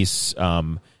set piece.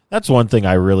 That's one thing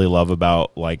I really love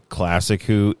about like Classic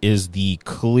Who is the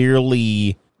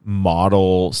clearly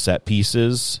model set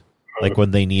pieces. Like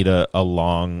when they need a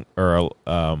long or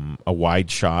a wide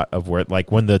shot of where,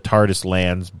 like when the TARDIS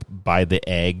lands by the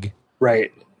egg,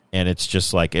 right? And it's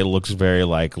just like it looks very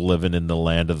like living in the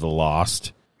land of the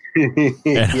lost. And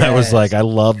yes. I was like, I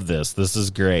love this. This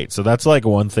is great. So that's like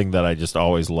one thing that I just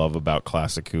always love about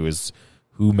Classic Who is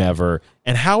whomever.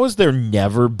 And how has there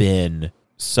never been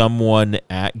someone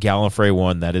at Gallifrey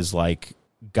 1 that is like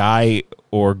guy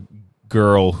or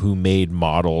girl who made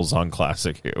models on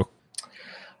Classic Who?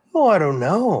 Oh, I don't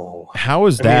know. How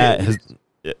is that?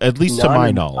 At least to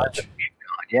my knowledge.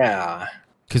 Yeah.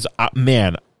 Because,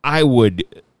 man, I would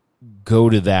go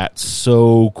to that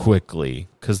so quickly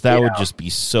because that would just be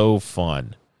so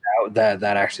fun.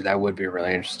 That would be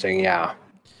really interesting. Yeah.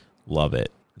 Love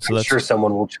it. So I'm sure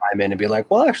someone will chime in and be like,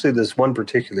 well, actually, this one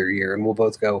particular year, and we'll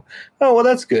both go, oh, well,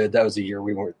 that's good. That was a year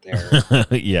we weren't there.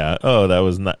 Yeah. Oh, that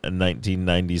was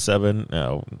 1997.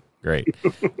 Oh, great.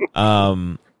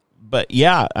 But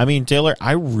yeah, I mean, Taylor,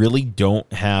 I really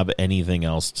don't have anything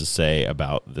else to say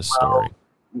about this story.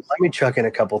 Let me chuck in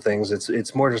a couple things.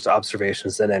 It's more just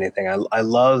observations than anything. I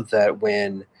love that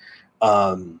when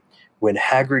when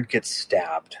Hagrid gets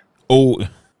stabbed and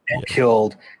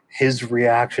killed, his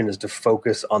reaction is to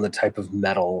focus on the type of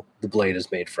metal the blade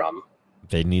is made from.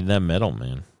 They need that metal,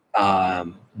 man.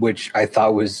 Which I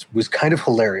thought was kind of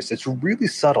hilarious. It's really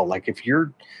subtle. Like if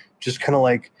you're just kind of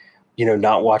like,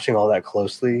 not watching all that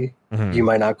closely, you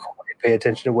might not quite pay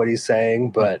attention to what he's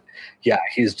saying. But yeah,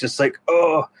 he's just like,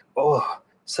 oh,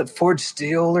 is that forged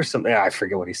steel or something? I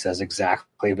forget what he says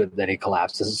exactly, but then he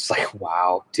collapses. It's like,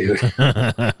 wow, dude.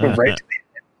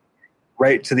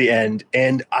 right to the end.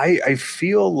 And I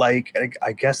feel like,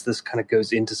 I guess this kind of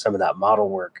goes into some of that model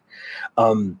work.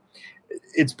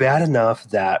 It's bad enough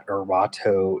that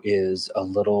Erato is a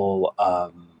little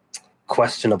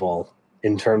questionable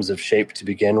in terms of shape to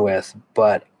begin with,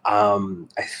 but I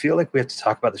feel like we have to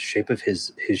talk about the shape of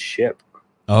his ship.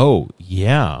 Oh,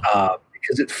 yeah.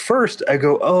 Because at first I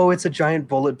go, oh, it's a giant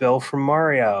bullet bill from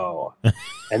Mario.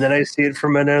 And then I see it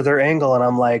from another angle and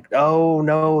I'm like, oh,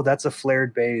 no, that's a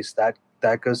flared base. That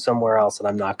goes somewhere else. And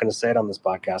I'm not going to say it on this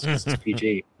podcast because it's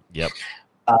PG. Yep.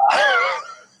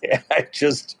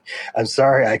 I'm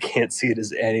sorry, I can't see it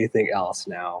as anything else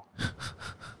now.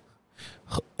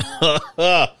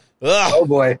 Oh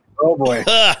boy. Don't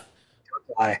die.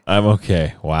 I'm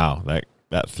okay. Wow,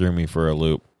 that threw me for a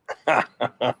loop. But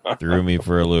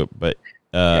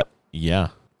yeah.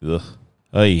 Ugh.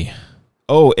 Ay.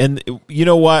 Oh, and you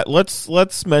know what?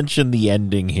 Let's mention the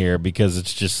ending here because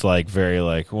it's just like very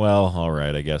like, well, all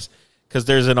right, I guess. Because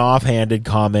there's an offhanded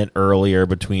comment earlier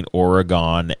between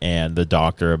Oregon and the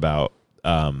Doctor about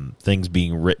things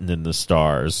being written in the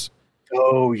stars.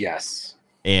 Oh, yes.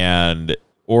 And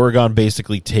Oregon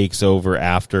basically takes over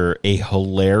after a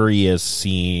hilarious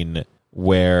scene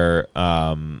where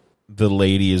the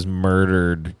lady is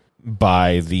murdered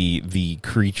by the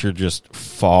creature just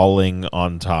falling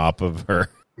on top of her.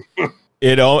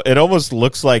 It almost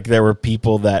looks like there were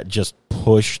people that just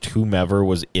pushed whomever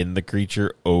was in the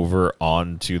creature over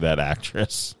onto that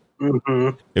actress.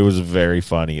 Mm-hmm. It was very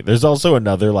funny. There's also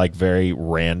another like very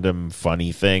random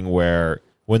funny thing where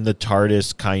when the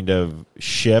TARDIS kind of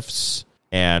shifts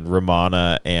and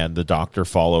Romana and the Doctor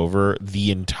fall over,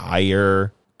 the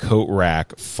entire coat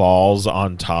rack falls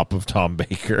on top of Tom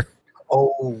Baker.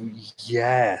 Oh,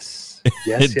 yes.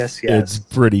 Yes. It's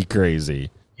pretty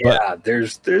crazy. Yeah,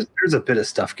 there's a bit of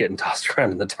stuff getting tossed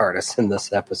around in the TARDIS in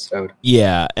this episode.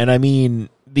 Yeah, and I mean,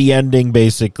 the ending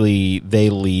basically, they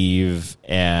leave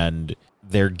and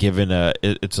they're given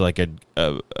it's like a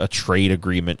trade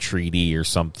agreement treaty or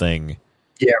something.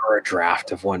 Yeah, or a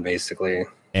draft of one, basically.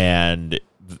 And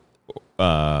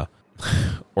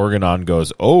Organon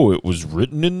goes, oh, it was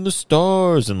written in the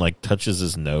stars, and like touches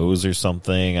his nose or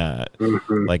something,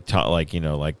 like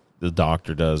the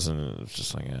Doctor does, and it's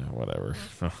just like, whatever.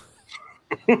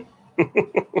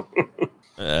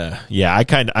 Yeah,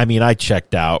 I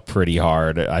checked out pretty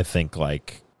hard. I think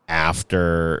like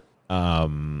after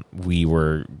we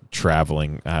were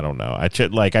traveling, I don't know.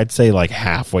 I'd say like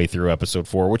halfway through episode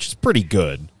 4, which is pretty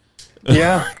good.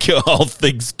 Yeah, all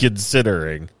things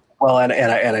considering. Well, and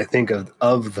I think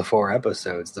of the 4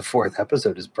 episodes, the 4th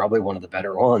episode is probably one of the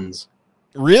better ones.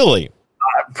 Really?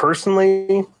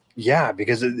 Personally, yeah,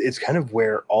 because it's kind of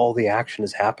where all the action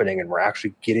is happening, and we're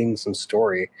actually getting some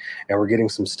story, and we're getting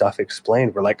some stuff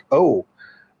explained. We're like, oh,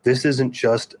 this isn't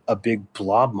just a big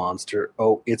blob monster.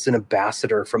 Oh, it's an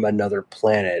ambassador from another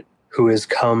planet who has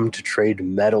come to trade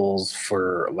metals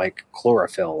for like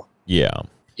chlorophyll. Yeah.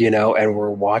 And we're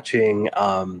watching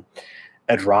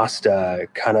Adrasta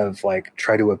kind of like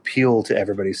try to appeal to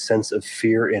everybody's sense of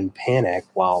fear and panic,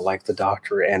 while like the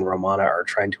Doctor and Romana are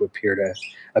trying to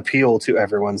appeal to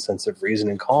everyone's sense of reason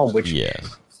and calm, which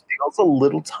feels a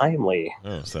little timely.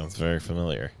 Oh, sounds very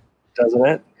familiar, doesn't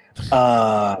it?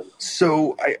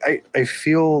 So I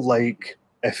feel like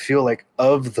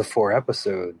of the 4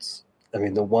 episodes, I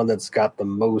mean, the one that's got the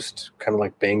most kind of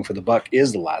like bang for the buck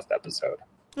is the last episode.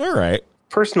 All right.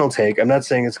 Personal take. I'm not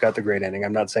saying it's got the great ending.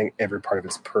 I'm not saying every part of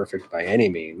it's perfect by any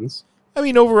means. I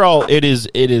mean, overall, it is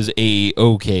a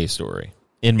okay story.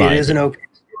 It is an okay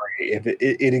story. If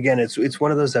it again, it's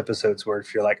one of those episodes where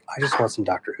if you're like, I just want some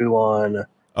Doctor Who on.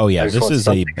 Oh yeah, this is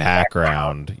a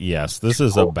background. Yes, this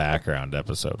is a background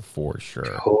episode for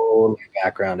sure. Totally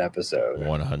background episode.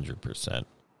 100%.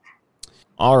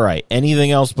 All right.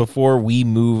 Anything else before we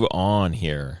move on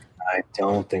here? I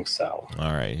don't think so.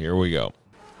 All right, here we go.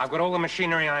 I've got all the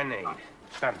machinery I need.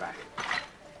 Stand back.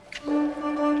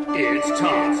 It's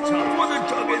time for the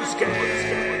double scan.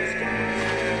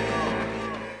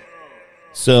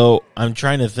 So I'm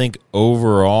trying to think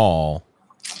overall.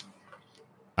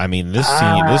 I mean, this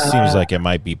seems like it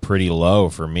might be pretty low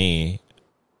for me.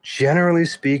 Generally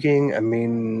speaking, I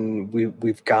mean,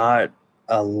 we've got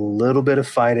a little bit of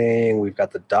fighting. We've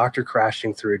got the Doctor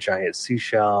crashing through a giant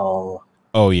seashell.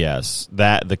 Oh yes,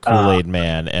 the Kool-Aid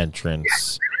Man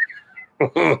entrance,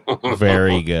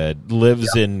 very good.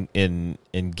 Lives in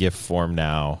GIF form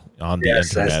now on the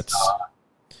internet.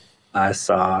 I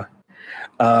saw.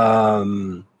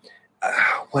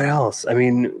 What else? I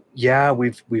mean, yeah,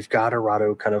 we've got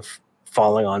Arado kind of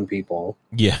falling on people.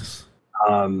 Yes.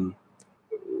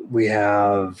 We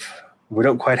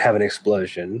don't quite have an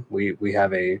explosion. We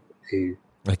have a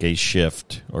like a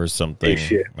shift or something.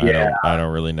 Yeah. I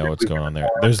don't really know what's going on there.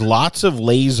 There's lots of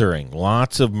lasering,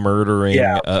 lots of murdering,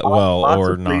 lots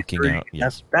or knocking lasering. Out.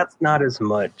 Yes. That's not as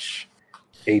much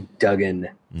a Duggan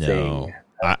thing.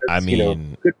 I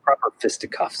mean, good proper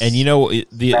fisticuffs. And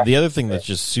the other thing that's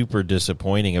just super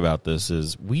disappointing about this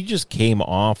is we just came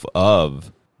off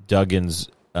of Duggan's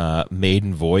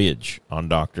maiden voyage on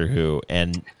Doctor Who,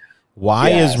 and why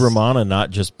is Romana not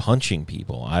just punching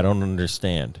people? I don't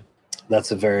understand.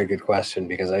 That's a very good question,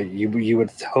 because you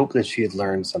would hope that she had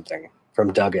learned something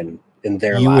from Duggan in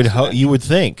their you would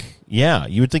think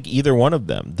either one of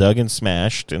them. Duggan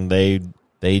smashed, and they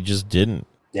just didn't.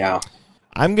 Yeah.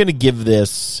 I'm going to give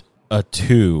this a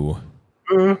 2.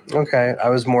 Okay. I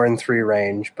was more in 3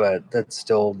 range, but that's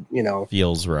still,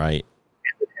 feels right.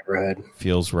 In the neighborhood.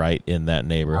 Feels right in that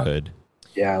neighborhood.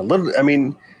 Yeah. I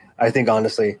mean, I think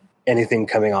honestly, anything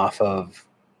coming off of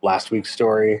last week's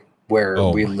story where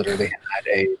we literally had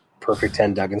a perfect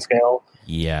 10 Duggan scale.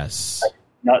 Yes.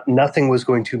 Nothing was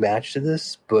going to match to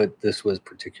this, but this was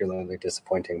particularly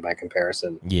disappointing by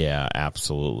comparison. Yeah,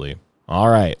 absolutely. All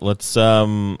right. Let's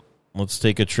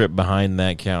take a trip behind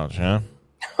that couch, huh?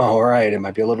 All right. It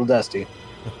might be a little dusty.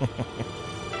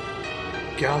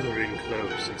 Gathering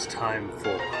close, it's time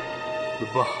for the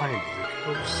behind the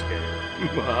couch scale.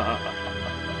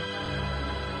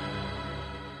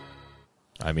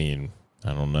 I mean,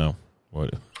 I don't know.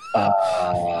 What?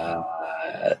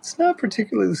 It's not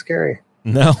particularly scary.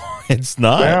 No, it's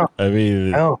not. No. I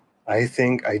mean, no. I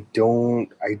think I don't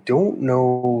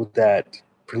know that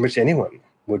pretty much anyone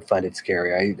would find it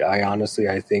scary. I honestly,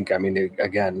 I think, I mean,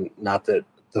 again, not that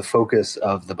the focus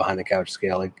of the behind the couch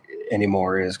scale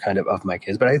anymore is kind of my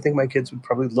kids, but I think my kids would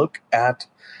probably look at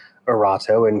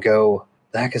Arato and go,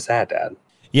 "The heck is that, Dad?"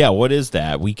 Yeah, what is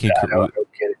that? We can,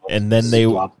 and then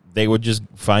they would just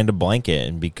find a blanket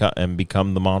and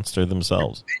become the monster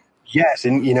themselves. Yes,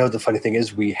 and the funny thing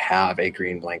is, we have a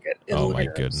green blanket. Oh my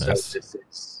goodness! So this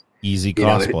is easy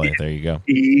cosplay. There you go.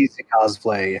 Easy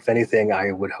cosplay. If anything,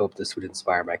 I would hope this would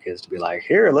inspire my kids to be like,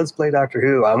 "Here, let's play Doctor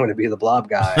Who. I'm going to be the blob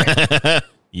guy."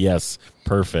 Yes,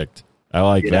 perfect. I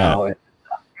like that.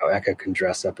 Eka can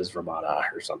dress up as Romana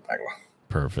or something.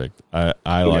 Perfect.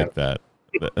 I like that.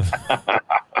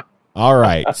 All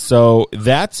right, so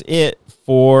that's it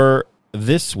for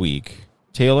this week.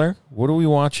 Taylor, what are we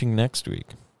watching next week?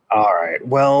 All right.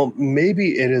 Well,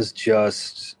 maybe it is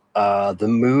just the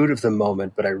mood of the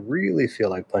moment, but I really feel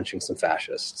like punching some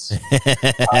fascists.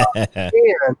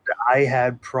 And I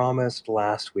had promised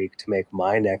last week to make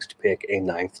my next pick a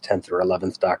 9th, 10th, or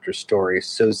 11th Doctor story.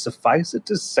 So suffice it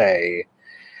to say,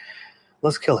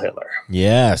 let's kill Hitler.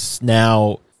 Yes.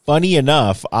 Now, funny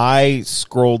enough, I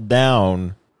scrolled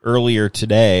down earlier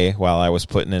today while I was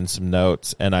putting in some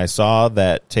notes, and I saw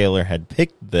that Taylor had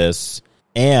picked this,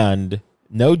 and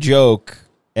no joke,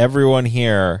 everyone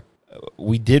here,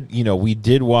 we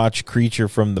did watch Creature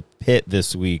from the Pit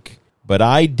this week, but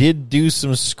I did do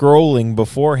some scrolling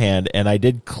beforehand, and I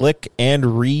did click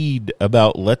and read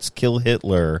about Let's Kill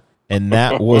Hitler, and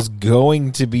that was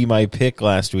going to be my pick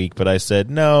last week, but I said,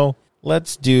 no,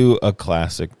 let's do a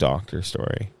classic Doctor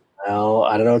story. Well,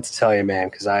 I don't know what to tell you, man,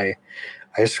 because I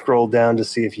scrolled down to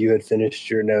see if you had finished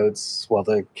your notes while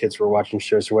the kids were watching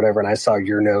shows or whatever, and I saw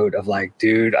your note of like,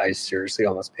 dude, I seriously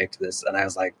almost picked this, and I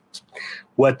was like,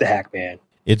 what the heck, man?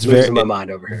 It's losing my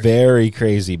mind over here. Very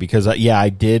crazy because, I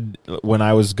did when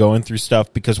I was going through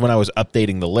stuff, because when I was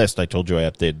updating the list, I told you I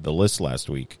updated the list last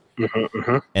week,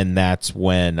 and that's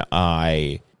when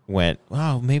I went,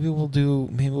 wow, maybe we'll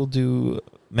do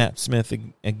Matt Smith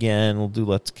again. We'll do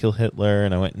Let's Kill Hitler.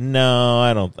 And I went, no,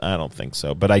 I don't think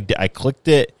so. But I clicked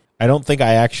it. I don't think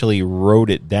I actually wrote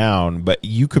it down, but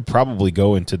you could probably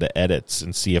go into the edits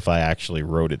and see if I actually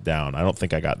wrote it down. I don't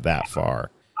think I got that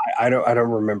far. I don't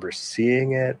remember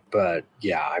seeing it, but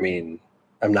yeah, I mean,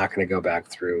 I'm not going to go back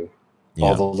through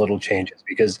all the little changes,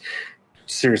 because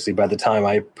seriously, by the time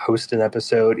I post an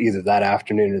episode, either that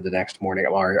afternoon or the next morning,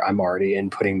 I'm already in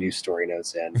putting new story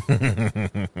notes in,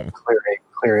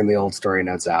 clearing the old story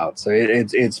notes out. So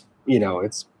it's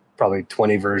probably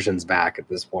 20 versions back at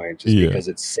this point, just because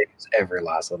it saves every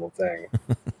last little thing.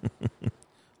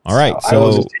 All right, I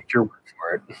will so just take your word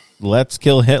for it. Let's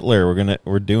Kill Hitler.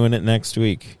 We're doing it next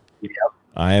week. Yep.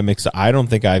 I am excited. I don't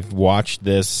think I've watched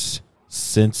this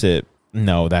since it.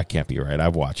 No, that can't be right.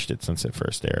 I've watched it since it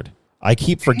first aired. I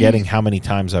keep forgetting how many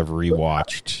times I've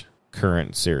rewatched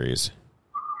current series.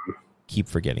 Keep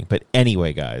forgetting. But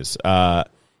anyway, guys,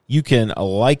 you can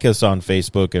like us on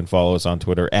Facebook and follow us on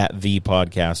Twitter at The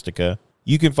Podcastica.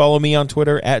 You can follow me on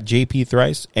Twitter at JP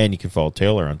Thrice, and you can follow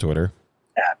Taylor on Twitter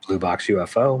At Blue Box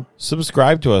UFO.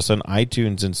 Subscribe to us on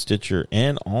iTunes and Stitcher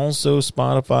and also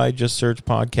Spotify. Just search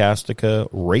Podcastica,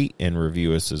 rate and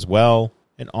review us as well.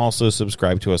 And also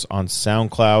subscribe to us on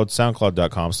SoundCloud,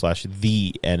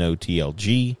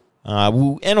 soundcloud.com/TheNOTLG.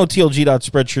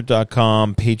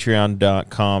 NOTLG.spreadshirt.com,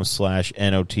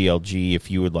 patreon.com/NOTLG if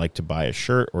you would like to buy a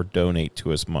shirt or donate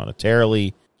to us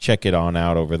monetarily. Check it on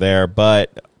out over there,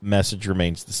 but message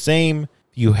remains the same.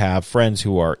 If you have friends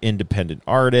who are independent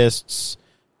artists,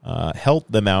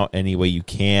 help them out any way you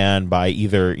can by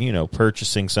either,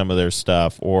 purchasing some of their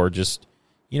stuff or just,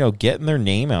 getting their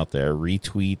name out there.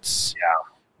 Retweets,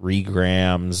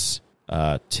 regrams,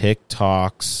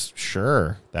 TikToks.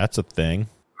 Sure, that's a thing.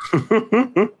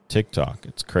 TikTok,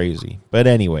 it's crazy. But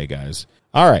anyway, guys.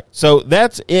 All right, so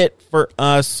that's it for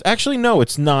us. Actually, no,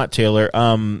 it's not, Taylor.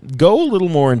 Go a little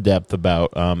more in depth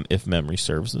about If Memory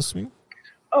Serves this week.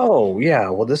 Oh, yeah.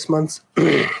 Well, this month's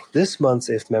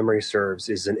If Memory Serves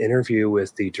is an interview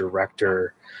with the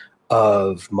director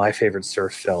of my favorite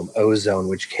surf film, Ozone,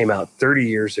 which came out 30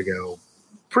 years ago,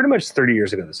 pretty much 30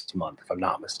 years ago this month, if I'm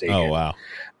not mistaken. Oh, wow.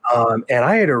 And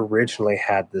I had originally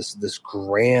had this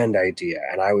grand idea,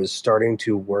 and I was starting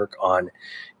to work on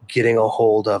getting a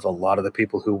hold of a lot of the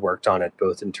people who worked on it,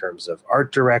 both in terms of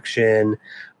art direction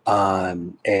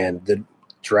and the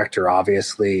director,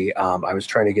 obviously. I was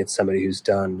trying to get somebody who's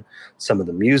done some of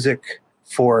the music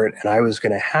for it, and I was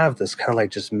going to have this kind of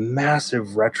like just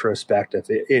massive retrospective.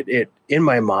 It in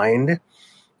my mind,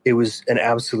 it was an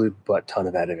absolute butt ton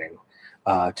of editing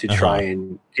to try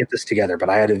and get this together. But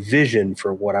I had a vision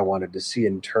for what I wanted to see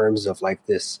in terms of like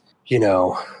this,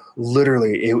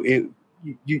 literally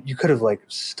you could have like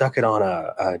stuck it on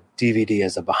a DVD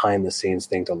as a behind the scenes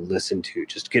thing to listen to,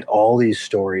 just get all these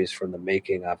stories from the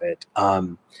making of it.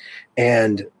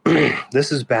 And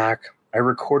this is back. I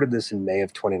recorded this in May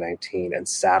of 2019 and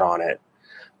sat on it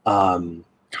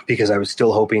because I was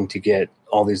still hoping to get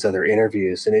all these other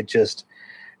interviews, and it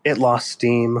lost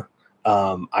steam.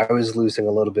 I was losing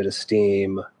a little bit of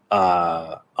steam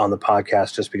on the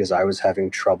podcast just because I was having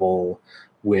trouble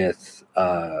with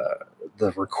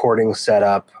the recording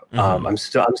setup. I'm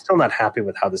still not happy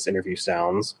with how this interview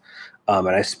sounds, and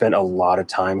I spent a lot of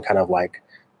time kind of like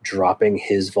dropping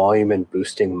his volume and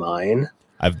boosting mine.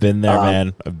 I've been there,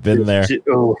 man. I've been there.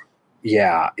 Oh,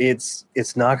 yeah, it's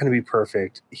not going to be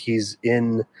perfect. He's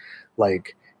in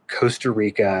like Costa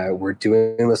Rica. We're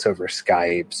doing this over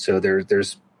Skype, so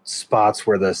there's spots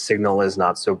where the signal is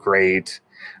not so great.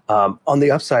 On the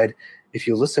upside, if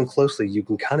you listen closely, you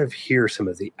can kind of hear some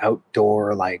of the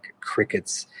outdoor like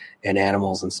crickets and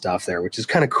animals and stuff there, which is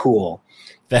kind of cool.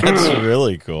 That's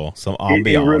really cool. Some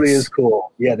ambiance. It really is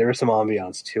cool. Yeah, there is some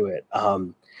ambiance to it.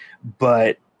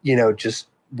 But, just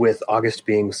with August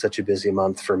being such a busy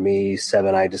month for me, Seb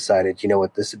and I decided,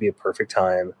 this would be a perfect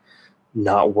time,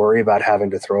 not worry about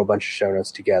having to throw a bunch of show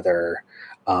notes together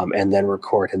and then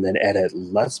record and then edit.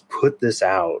 Let's put this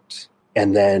out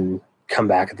and then come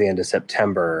back at the end of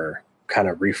September, kind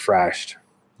of refreshed.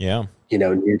 Yeah.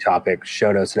 New topic,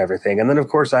 show notes and everything. And then, of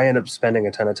course, I end up spending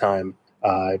a ton of time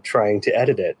trying to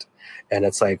edit it. And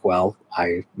it's like, well,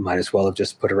 I might as well have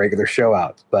just put a regular show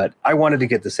out. But I wanted to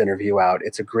get this interview out.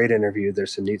 It's a great interview.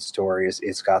 There's some neat stories.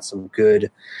 It's got some good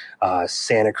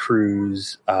Santa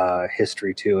Cruz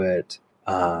history to it.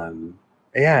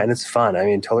 Yeah, and it's fun. I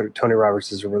mean, Tony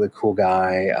Roberts is a really cool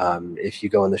guy. If you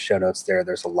go in the show notes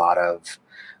there's a lot of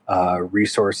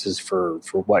resources for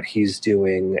what he's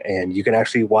doing. And you can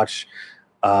actually watch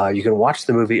the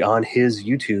movie on his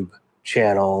YouTube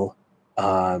channel.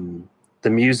 The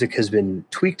music has been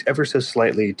tweaked ever so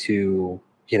slightly to,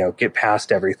 get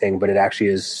past everything, but it actually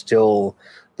is still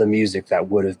the music that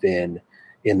would have been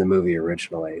in the movie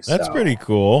originally. That's pretty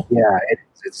cool. Yeah,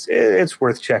 it's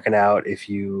worth checking out if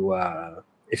you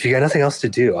got nothing else to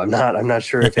do. I'm not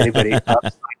sure if anybody outside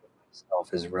of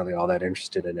myself is really all that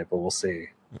interested in it, but we'll see.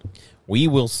 We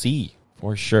will see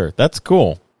for sure. That's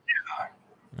cool.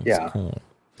 That's cool.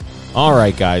 All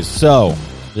right, guys. So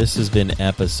this has been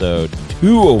episode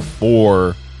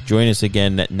 204. Join us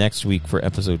again next week for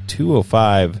episode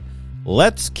 205.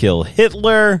 Let's Kill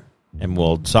Hitler. And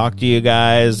we'll talk to you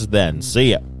guys then.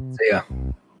 See ya. See ya.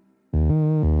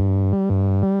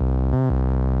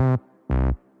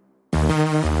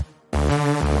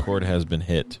 record has been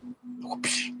hit.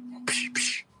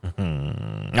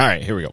 All right, here we go.